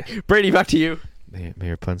not happening. Brady, back to you. May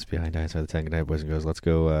your punts behind eyes by the time. Good night, boys and girls. Let's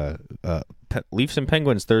go. Leafs and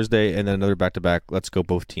Penguins Thursday, and then another back-to-back. Let's go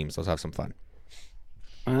both teams. Let's have some fun.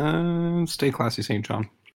 Stay classy, St. John.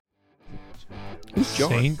 John?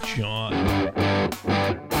 St. John.